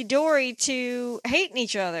hunky-dory to hating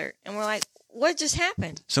each other. And we're like, what just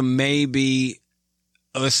happened? So maybe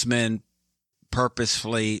Usman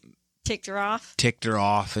purposefully Ticked her off? Ticked her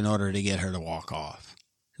off in order to get her to walk off,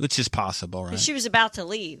 which is possible, right? She was about to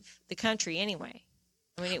leave the country anyway.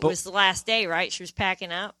 I mean, it was the last day, right? She was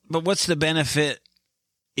packing up. But what's the benefit?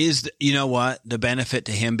 You know what? The benefit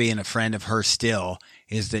to him being a friend of hers still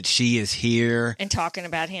is that she is here. And talking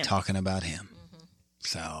about him. Mm-hmm.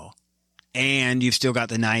 So, and you've still got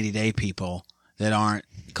the 90-day people that aren't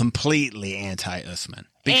completely anti-Usman.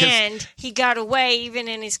 And he got away, even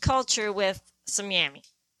in his culture, with some yammy.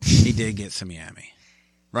 He did get some yammy.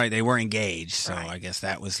 Right, they were engaged, so right. I guess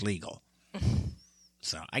that was legal.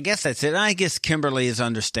 So I guess that's it. I guess Kimberly is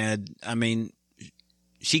understood. I mean,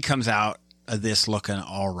 she comes out of this looking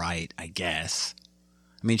all right, I guess.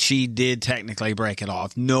 I mean, she did technically break it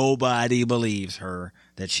off. Nobody believes her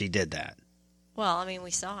that she did that. Well, I mean, we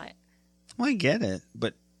saw it. Well, I get it,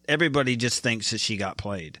 but everybody just thinks that she got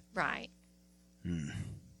played. Right. And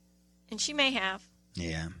she may have.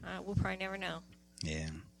 Yeah. We'll probably never know. Yeah.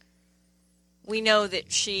 We know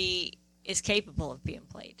that she is capable of being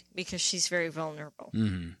played because she's very vulnerable.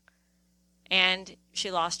 Mm-hmm. And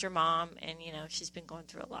she lost her mom, and, she's been going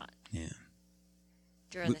through a lot. Yeah.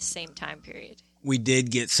 During the same time period. We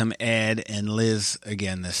did get some Ed and Liz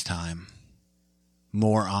again this time.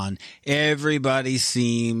 More on everybody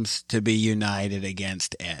seems to be united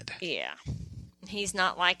against Ed. Yeah. He's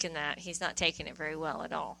not liking that. He's not taking it very well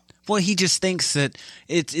at all. Well, he just thinks that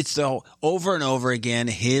it's the over and over again,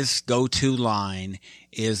 his go-to line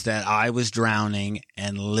is that I was drowning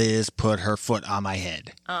and Liz put her foot on my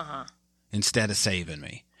head. Instead of saving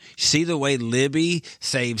me. You see the way Libby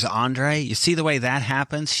saves Andre? You see the way that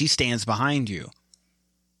happens? She stands behind you.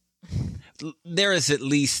 There is at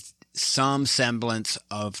least some semblance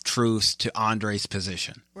of truth to Andre's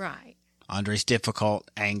position. Right. Andre's difficult,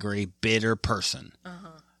 angry, bitter person.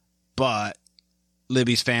 But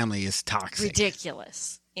Libby's family is toxic.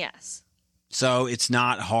 Ridiculous. Yes. So it's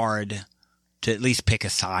not hard to at least pick a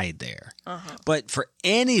side there. But for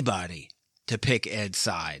anybody to pick Ed's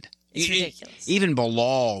side, it's ridiculous. Even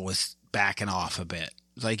Bilal was backing off a bit.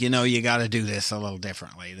 It's like, you got to do this a little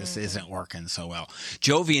differently. This isn't working so well.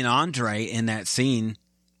 Jovi and Andre in that scene,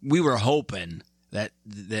 we were hoping that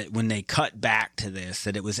when they cut back to this,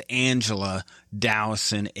 that it was Angela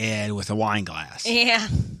dousing Ed with a wine glass. Yeah.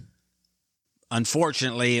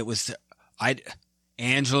 Unfortunately, it was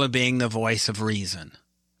Angela being the voice of reason,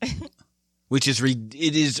 which is it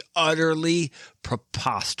is utterly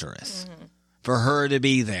preposterous for her to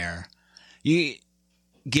be there. You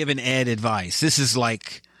giving Ed advice. This is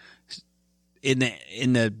like in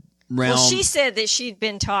the realm. Well, she said that she'd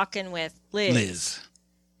been talking with Liz.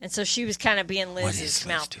 And so she was kind of being Liz's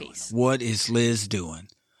mouthpiece. What is Liz doing?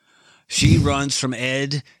 She runs from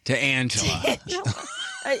Ed to Angela.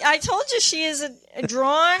 I told you she is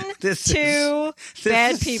drawn to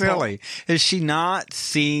bad people. Silly. Has she not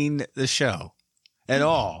seen the show at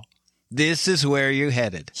all? This is where you're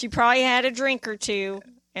headed. She probably had a drink or two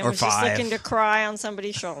and was 5. just looking to cry on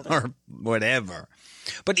somebody's shoulder. Or whatever.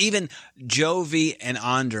 But even Jovi and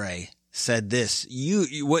Andre said this.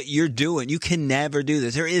 What you're doing, you can never do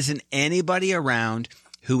this. There isn't anybody around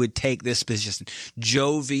who would take this position.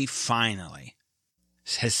 Jovi finally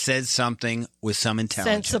has said something with some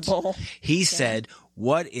intelligence. Sensible. He said,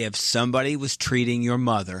 what if somebody was treating your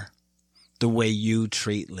mother the way you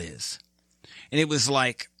treat Liz? And it was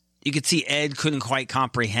like, you could see Ed couldn't quite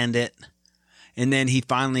comprehend it. And then he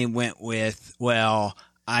finally went with, well,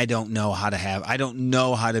 I don't know how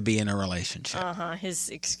to be in a relationship. His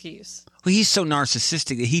excuse. Well, he's so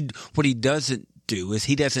narcissistic that what he doesn't do is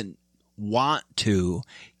he doesn't want to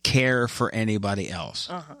care for anybody else.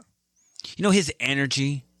 His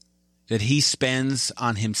energy that he spends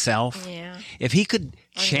on himself. Yeah. If he could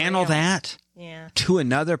channel that to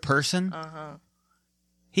another person,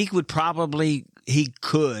 he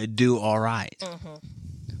could do all right.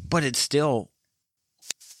 But it's still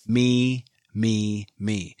me.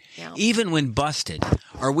 Yeah. Even when busted,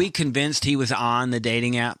 are we convinced he was on the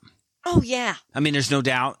dating app? Oh, yeah. I mean, there's no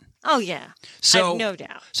doubt. Oh, yeah. I have no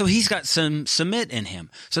doubt. So he's got some submit in him.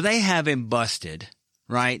 So they have him busted,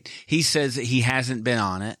 right? He says that he hasn't been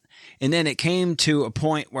on it. And then it came to a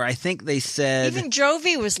point where I think they said... Even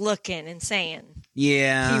Jovi was looking and saying he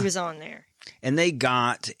was on there. And they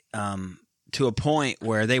got to a point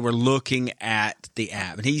where they were looking at the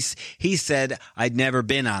app. And he said, I'd never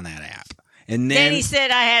been on that app. And then he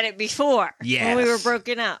said, I had it before. Yes. When we were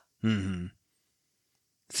broken up. Mm-hmm.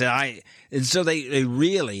 So they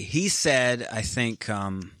really, he said, I think.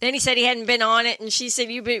 Then he said he hadn't been on it, and she said,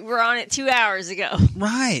 you were on it 2 hours ago.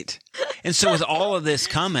 Right. And so with all of this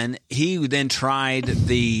coming, he then tried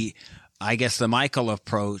the Michael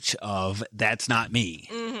approach of, that's not me.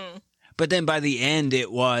 Mm-hmm. But then by the end,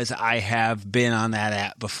 it was, I have been on that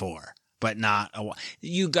app before. But not a while.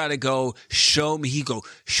 You got to go show me.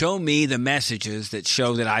 Show me the messages that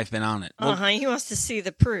show that I've been on it. Well, he wants to see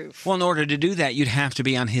the proof. Well, in order to do that, you'd have to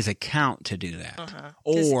be on his account to do that.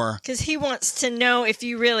 Because he wants to know if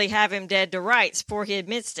you really have him dead to rights before he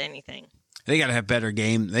admits to anything. They got to have better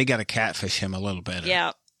game. They got to catfish him a little better.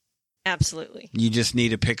 Yeah, absolutely. You just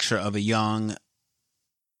need a picture of a young,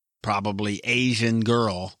 probably Asian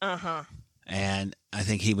girl. And I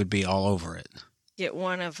think he would be all over it. Get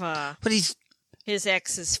one of but his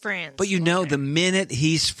ex's friends. But the minute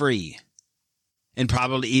he's free, and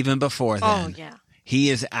probably even before then,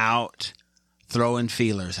 he is out throwing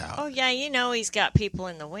feelers out. Oh, yeah, he's got people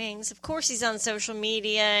in the wings. Of course he's on social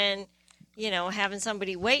media and, having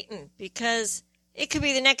somebody waiting because it could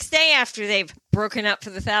be the next day after they've broken up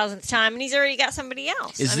for the 1,000th time and he's already got somebody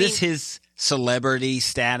else. Is this his celebrity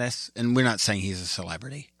status? And we're not saying he's a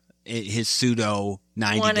celebrity. His pseudo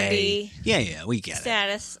 90-day. Yeah, we get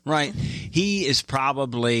status. It. Right. He is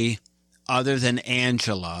probably, other than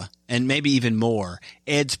Angela, and maybe even more,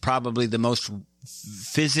 Ed's probably the most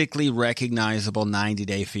physically recognizable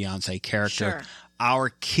 90-Day Fiancé character. Sure. Our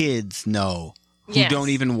kids know, who don't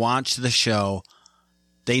even watch the show,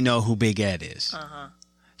 they know who Big Ed is.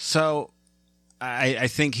 So I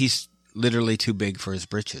think he's literally too big for his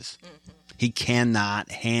britches. Mm-hmm. He cannot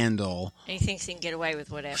handle. And he thinks he can get away with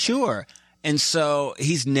whatever. Sure. And so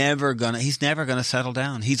he's never gonna settle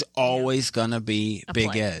down. He's always gonna be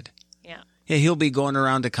Big Ed. Yeah. Yeah, he'll be going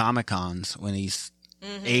around to Comic-Cons when he's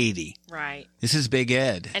 80. Right. This is Big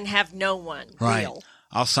Ed. And have no one. Right. Real.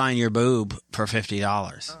 I'll sign your boob for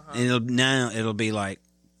 $50. And it'll be like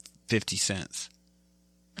 50 cents.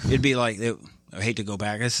 It'd be like, I hate to go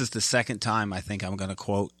back. This is the second time I think I'm going to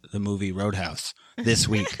quote the movie Roadhouse this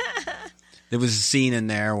week. There was a scene in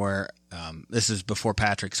there where this is before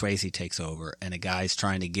Patrick Swayze takes over, and a guy's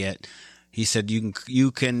trying to get. He said,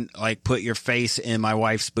 "You can like put your face in my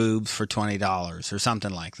wife's boobs for $20 or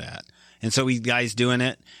something like that." And so the guy's doing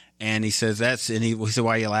it, and he says, And he said,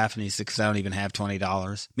 "Why are you laughing?" He said, "Because I don't even have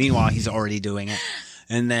 $20." Meanwhile, he's already doing it,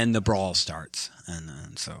 and then the brawl starts,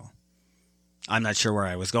 and so I'm not sure where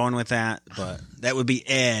I was going with that, but that would be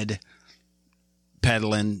Ed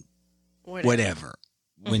peddling whatever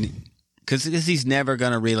when. Because he's never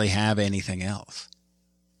going to really have anything else.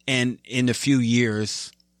 And in a few years,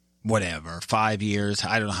 5 years,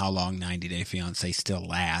 I don't know how long 90-Day Fiancé still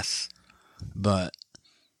lasts, but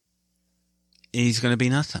he's going to be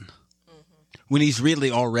nothing. Mm-hmm. When he's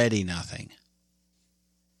really already nothing.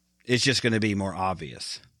 It's just going to be more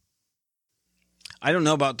obvious. I don't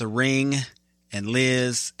know about The Ring and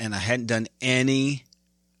Liz, and I hadn't done any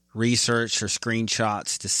research or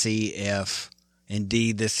screenshots to see if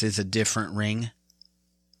indeed this is a different ring,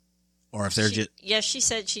 or if they're just... Yes, she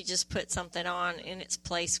said she just put something on in its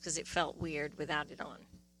place because it felt weird without it on.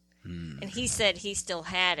 And he said he still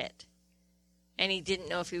had it, and he didn't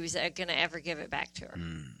know if he was going to ever give it back to her.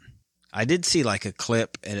 I did see like a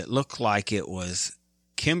clip, and it looked like it was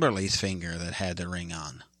Kimberly's finger that had the ring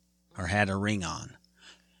on, or had a ring on.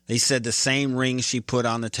 They said the same ring she put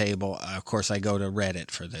on the table. Of course, I go to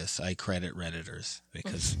Reddit for this. I credit Redditors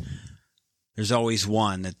because... There's always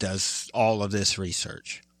one that does all of this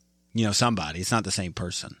research. Somebody. It's not the same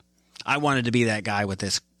person. I wanted to be that guy with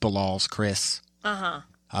this Bilal's Chris. So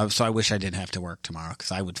I wish I didn't have to work tomorrow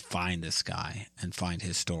because I would find this guy and find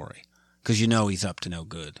his story. Because he's up to no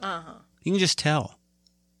good. You can just tell.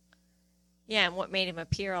 Yeah, and what made him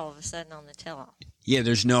appear all of a sudden on the tell-all? Yeah,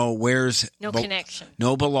 there's no connection.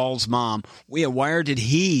 No Bilal's mom. Yeah, where did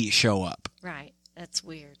he show up? Right. That's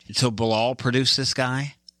weird. So Bilal produced this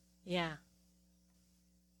guy? Yeah.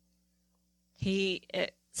 He,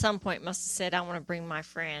 at some point, must have said, I want to bring my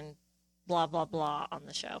friend, blah, blah, blah, on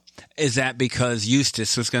the show. Is that because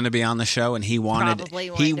Eustace was going to be on the show and he wanted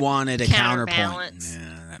a counterpoint?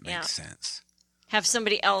 Yeah, that makes sense. Have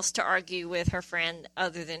somebody else to argue with her friend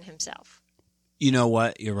other than himself. You know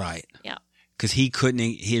what? You're right. Yeah. Because he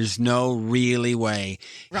couldn't, there's no really way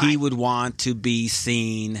he would want to be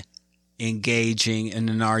seen engaging in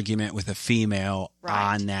an argument with a female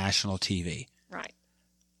on national TV. Right.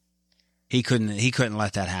 He couldn't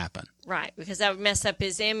let that happen. Right, because that would mess up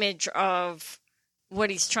his image of what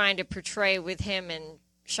he's trying to portray with him and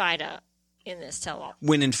Shida in this tell-all.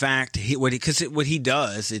 When in fact, what he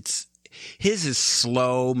does, his is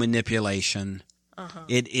slow manipulation.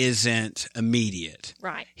 It isn't immediate.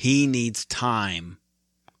 Right. He needs time.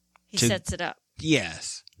 He sets it up.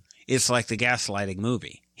 Yes. It's like the gaslighting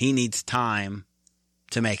movie. He needs time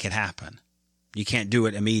to make it happen. You can't do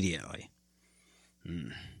it immediately.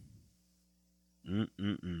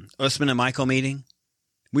 Usman and Michael meeting.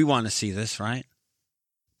 We want to see this, right?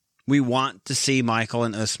 We want to see Michael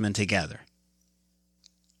and Usman together.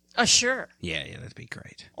 Sure. Yeah, that'd be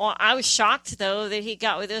great. Well, I was shocked, though, that he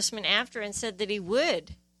got with Usman after and said that he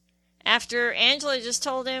would. After Angela just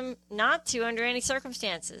told him not to under any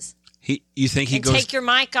circumstances. You think he goes... take your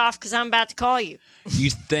mic off because I'm about to call you. You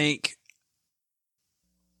think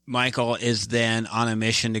Michael is then on a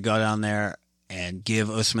mission to go down there and give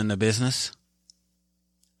Usman the business?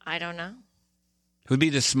 I don't know. It would be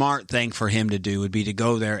the smart thing for him to do, would be to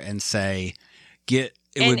go there and say,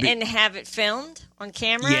 and have it filmed on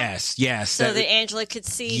camera? Yes. So that Angela could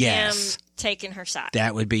see him taking her side.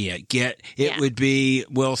 That would be it. It would be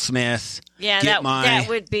Will Smith. Yeah, that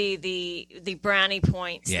would be the brownie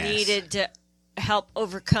points needed to help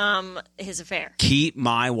overcome his affair. Keep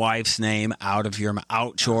my wife's name out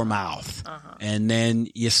your mouth. And then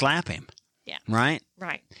you slap him. Yeah. Right?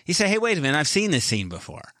 Right. You say, hey, wait a minute, I've seen this scene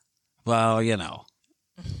before. Well,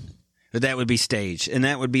 But that would be staged, and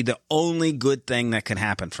that would be the only good thing that could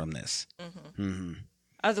happen from this.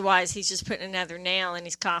 Otherwise, he's just putting another nail in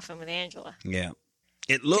his coffin with Angela. Yeah.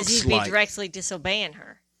 It looks he'd be directly disobeying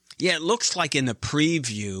her. Yeah, it looks like in the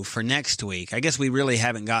preview for next week, I guess we really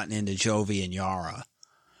haven't gotten into Jovi and Yara.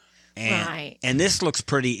 Right. And this looks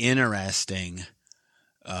pretty interesting.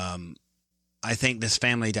 I think this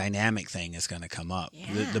family dynamic thing is going to come up.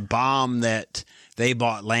 Yeah. The bomb that they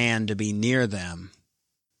bought land to be near them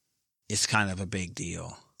is kind of a big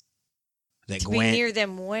deal. To be near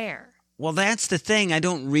them where? Well, that's the thing. I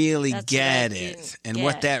don't really get it and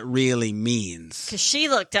what that really means. Because she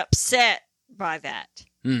looked upset by that.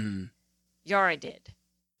 Mm-hmm. Yara did.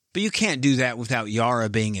 But you can't do that without Yara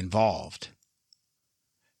being involved.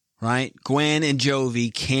 Right? Gwen and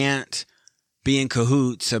Jovi can't be in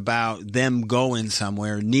cahoots about them going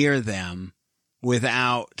somewhere near them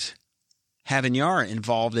without having Yara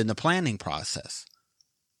involved in the planning process.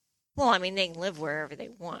 Well, I mean, they can live wherever they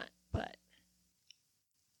want, but...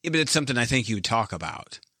 Yeah, but it's something I think you would talk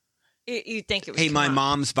about. You'd think it would Hey, my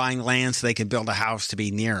mom's buying land so they can build a house to be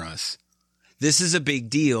near us. This is a big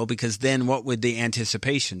deal because then what would the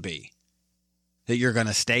anticipation be? That you're going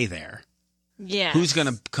to stay there. Yeah. Who's going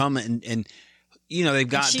to come and they've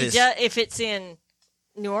got this... if it's in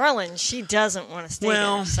New Orleans, she doesn't want to stay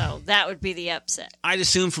there. So that would be the upset. I'd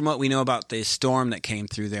assume from what we know about the storm that came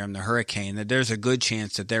through there and the hurricane that there's a good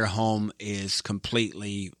chance that their home is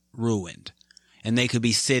completely ruined. And they could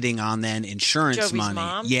be sitting on then insurance Jovi's money.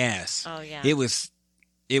 Mom? Yes. Oh, yeah. It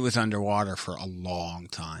was underwater for a long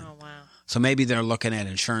time. Oh, wow. So maybe they're looking at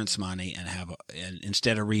insurance money and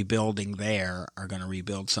instead of rebuilding there, are going to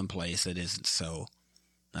rebuild someplace that isn't so,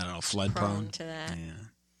 I don't know, flood prone to that. Yeah.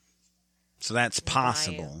 So that's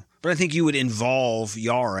possible. But I think you would involve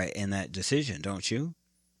Yara in that decision, don't you?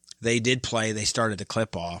 They started the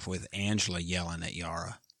clip off with Angela yelling at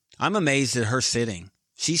Yara. I'm amazed at her sitting.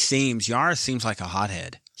 Yara seems like a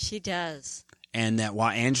hothead. She does. And that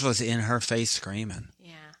while Angela's in her face screaming,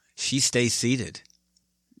 she stays seated.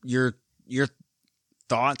 Your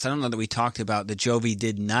thoughts? I don't know that we talked about that Jovi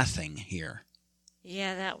did nothing here.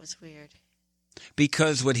 Yeah, that was weird.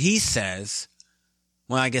 Because what he says,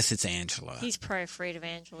 well, I guess it's Angela. He's probably afraid of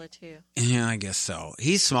Angela, too. Yeah, I guess so.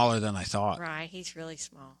 He's smaller than I thought. Right, he's really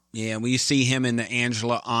small. Yeah, when you see him in the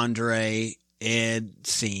Angela, Andre, Ed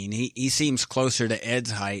scene, he seems closer to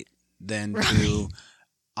Ed's height than to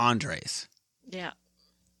Andre's. Yeah.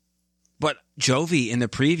 But Jovi in the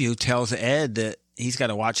preview tells Ed that he's got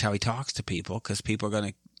to watch how he talks to people because people are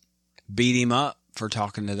going to beat him up for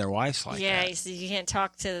talking to their wives like that. Yeah, he said you can't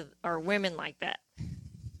talk to our women like that.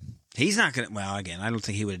 He's not going to, well, again, I don't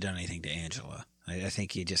think he would have done anything to Angela. I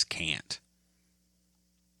think he just can't.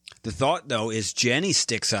 The thought, though, is Jenny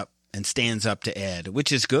sticks up and stands up to Ed,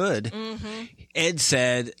 which is good. Mm-hmm. Ed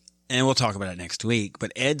said, and we'll talk about it next week,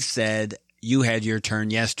 but Ed said, you had your turn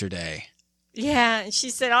yesterday. Yeah, and she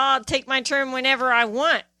said, I'll take my turn whenever I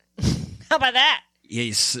want. How about that?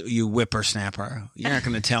 Yeah, you whippersnapper. You're not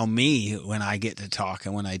going to tell me when I get to talk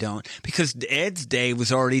and when I don't. Because Ed's day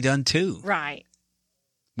was already done, too. Right.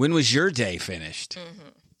 When was your day finished? Mm-hmm.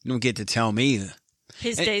 You don't get to tell me.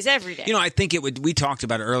 His day's every day. I think we talked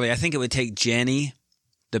about it earlier. I think it would take Jenny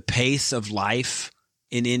the pace of life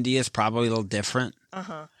in India is probably a little different.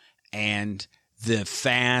 Uh-huh. And the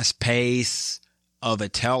fast pace of a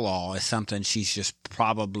tell-all is something she's just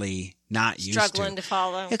probably not used to. Struggling to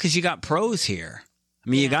follow. Yeah, because you got pros here. I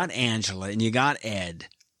mean, you got Angela and you got Ed.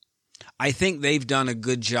 I think they've done a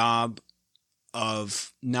good job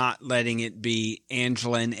of not letting it be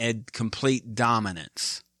Angela and Ed complete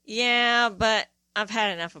dominance. Yeah, but I've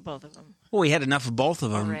had enough of both of them. Well, we had enough of both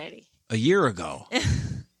of them already a year ago.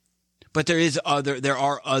 But there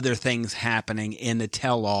are other things happening in the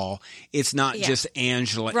tell-all. It's not just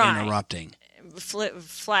Angela interrupting.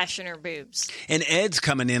 Flashing her boobs. And Ed's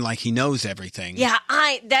coming in like he knows everything. Yeah,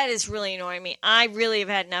 that is really annoying me. I really have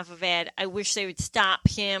had enough of Ed. I wish they would stop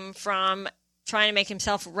him from trying to make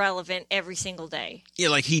himself relevant every single day. Yeah,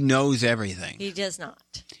 like he knows everything. He does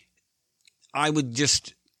not. I would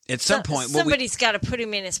just, at some point... Somebody's got to put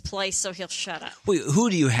him in his place so he'll shut up. Who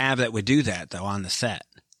do you have that would do that, though, on the set?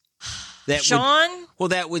 Sean?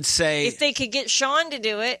 That would say... If they could get Sean to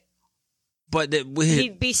do it, but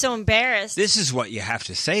he'd be so embarrassed. This is what you have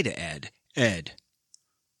to say to Ed. Ed,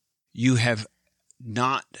 you have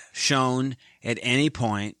not shown at any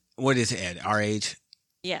point... What is Ed? Our age?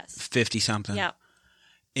 Yes. 50-something? Yep.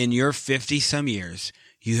 In your 50-some years,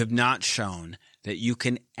 you have not shown that you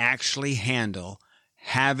can actually handle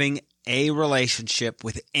having a relationship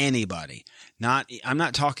with anybody. I'm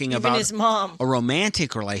not talking Even about his mom. A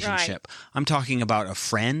romantic relationship. Right. I'm talking about a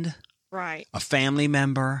friend, right, a family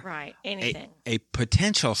member, right, anything. A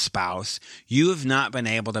potential spouse. You have not been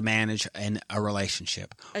able to manage a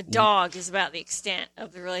relationship. A dog is about the extent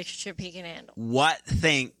of the relationship he can handle. What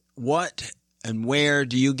and where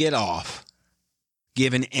do you get off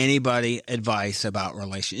giving anybody advice about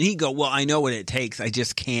relationships? And he'd go, well, I know what it takes. I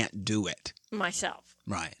just can't do it. Myself.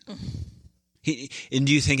 Right. And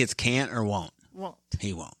do you think it's can't or won't? Won't.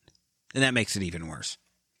 He won't. And that makes it even worse.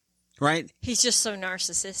 Right? He's just so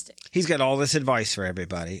narcissistic. He's got all this advice for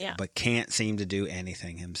everybody, yeah, but can't seem to do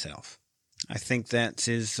anything himself. I think that's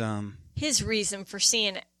his... His reason for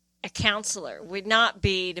seeing a counselor would not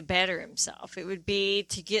be to better himself. It would be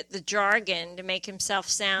to get the jargon to make himself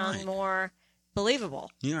sound more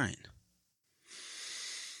believable. You're right.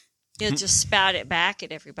 He'll just spout it back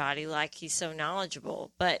at everybody like he's so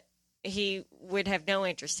knowledgeable, but he would have no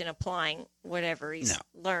interest in applying whatever he's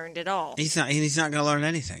learned at all. He's not going to learn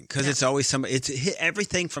anything because it's always somebody.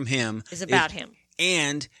 Everything from him is about him,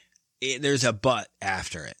 and there's a but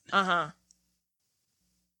after it. I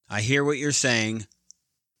hear what you're saying,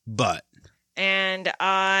 but and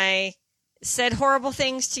I said horrible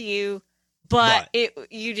things to you, but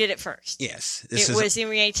you did it first. Yes, it was in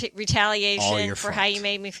retaliation for how you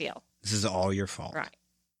made me feel. This is all your fault, right?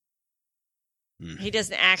 He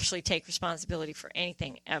doesn't actually take responsibility for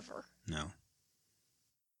anything ever. No.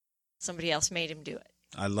 Somebody else made him do it.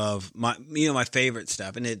 I love my favorite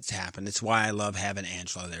stuff, and it's happened. It's why I love having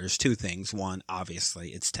Angela there. There's two things. One, obviously,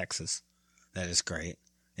 it's Texas. That is great.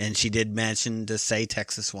 And she did mention to say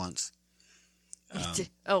Texas once.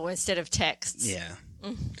 Instead of texts. Yeah.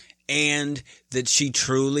 And that she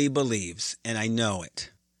truly believes, and I know it,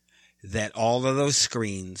 that all of those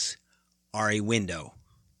screens are a window.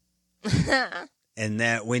 And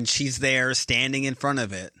that when she's there standing in front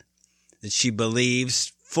of it, that she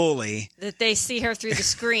believes fully that they see her through the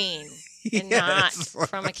screen and not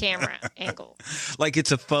from a camera angle. Like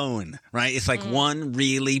it's a phone, right? It's like one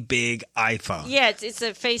really big iPhone. Yeah, it's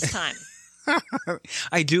a FaceTime.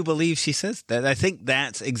 I do believe she says that. I think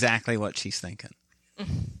that's exactly what she's thinking.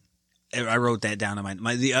 I wrote that down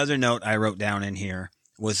in the other note I wrote down in here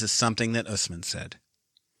was something that Usman said.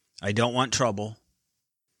 I don't want trouble.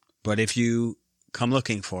 But if you come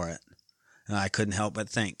looking for it, and I couldn't help but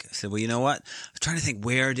think. I said, well, you know what? I was trying to think,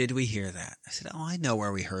 where did we hear that? I said, I know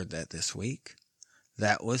where we heard that this week.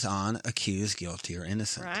 That was on Accused, Guilty, or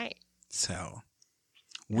Innocent. Right. So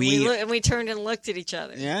we turned and looked at each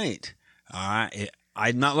other. Right.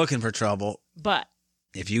 I'm not looking for trouble. But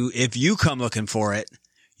if you come looking for it,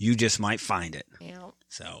 you just might find it. Yeah.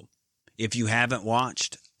 So if you haven't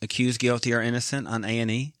watched Accused, Guilty, or Innocent on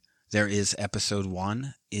A&E, there is episode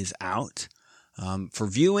 1 is out. For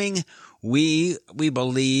viewing, we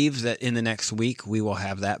believe that in the next week we will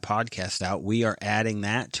have that podcast out. We are adding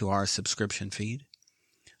that to our subscription feed.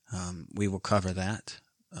 We will cover that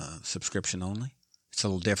subscription only. It's a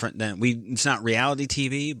little different than it's not reality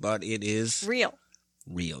TV, but it is real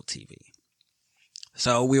TV.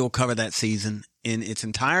 So we will cover that season in its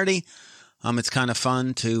entirety. It's kind of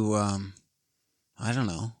fun to I don't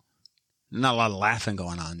know. Not a lot of laughing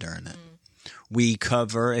going on during it. We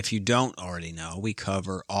cover, if you don't already know, we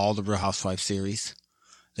cover all the Real Housewives series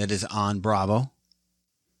that is on Bravo.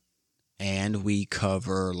 and we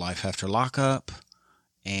cover Life After Lockup,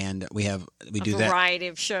 and we do that variety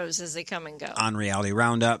of shows as they come and go. On Reality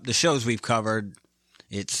Roundup. The shows we've covered,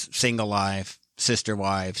 it's Single Life, Sister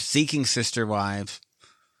Wives, Seeking Sister Wives,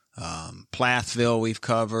 Plathville we've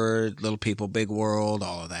covered, Little People, Big World,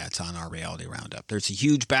 all of that's on our Reality Roundup. There's a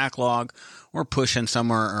huge backlog. We're pushing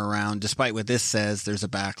somewhere around, despite what this says, there's a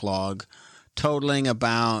backlog totaling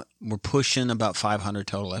we're pushing about 500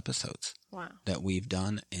 total episodes. Wow. That we've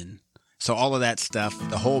done. And so all of that stuff,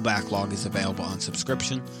 the whole backlog is available on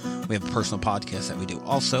subscription. We have a personal podcast that we do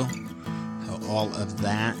also. So all of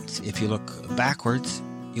that, if you look backwards,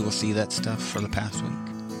 you will see that stuff for the past week.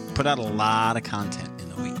 Put out a lot of content in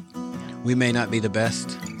the week. We may not be the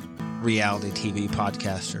best reality TV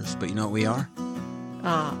podcasters, but you know what we are?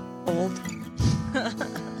 Old.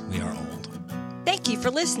 We are old. Thank you for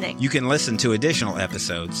listening. You can listen to additional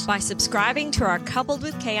episodes by subscribing to our Coupled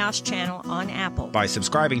with Chaos channel on Apple, by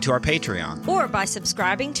subscribing to our Patreon, or by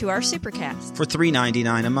subscribing to our Supercast for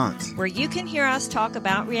 $3.99 a month, where you can hear us talk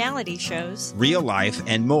about reality shows, real life,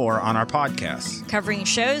 and more on our podcasts, covering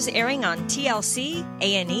shows airing on TLC,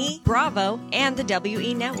 A&E, Bravo, and the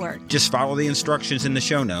WE Network. Just follow the instructions in the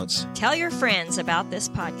show notes. Tell your friends about this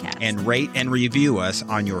podcast. And rate and review us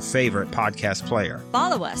on your favorite podcast player.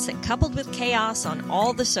 Follow us at Coupled with Chaos on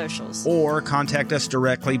all the socials. Or contact us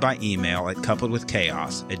directly by email at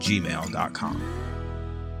coupledwithchaos@gmail.com.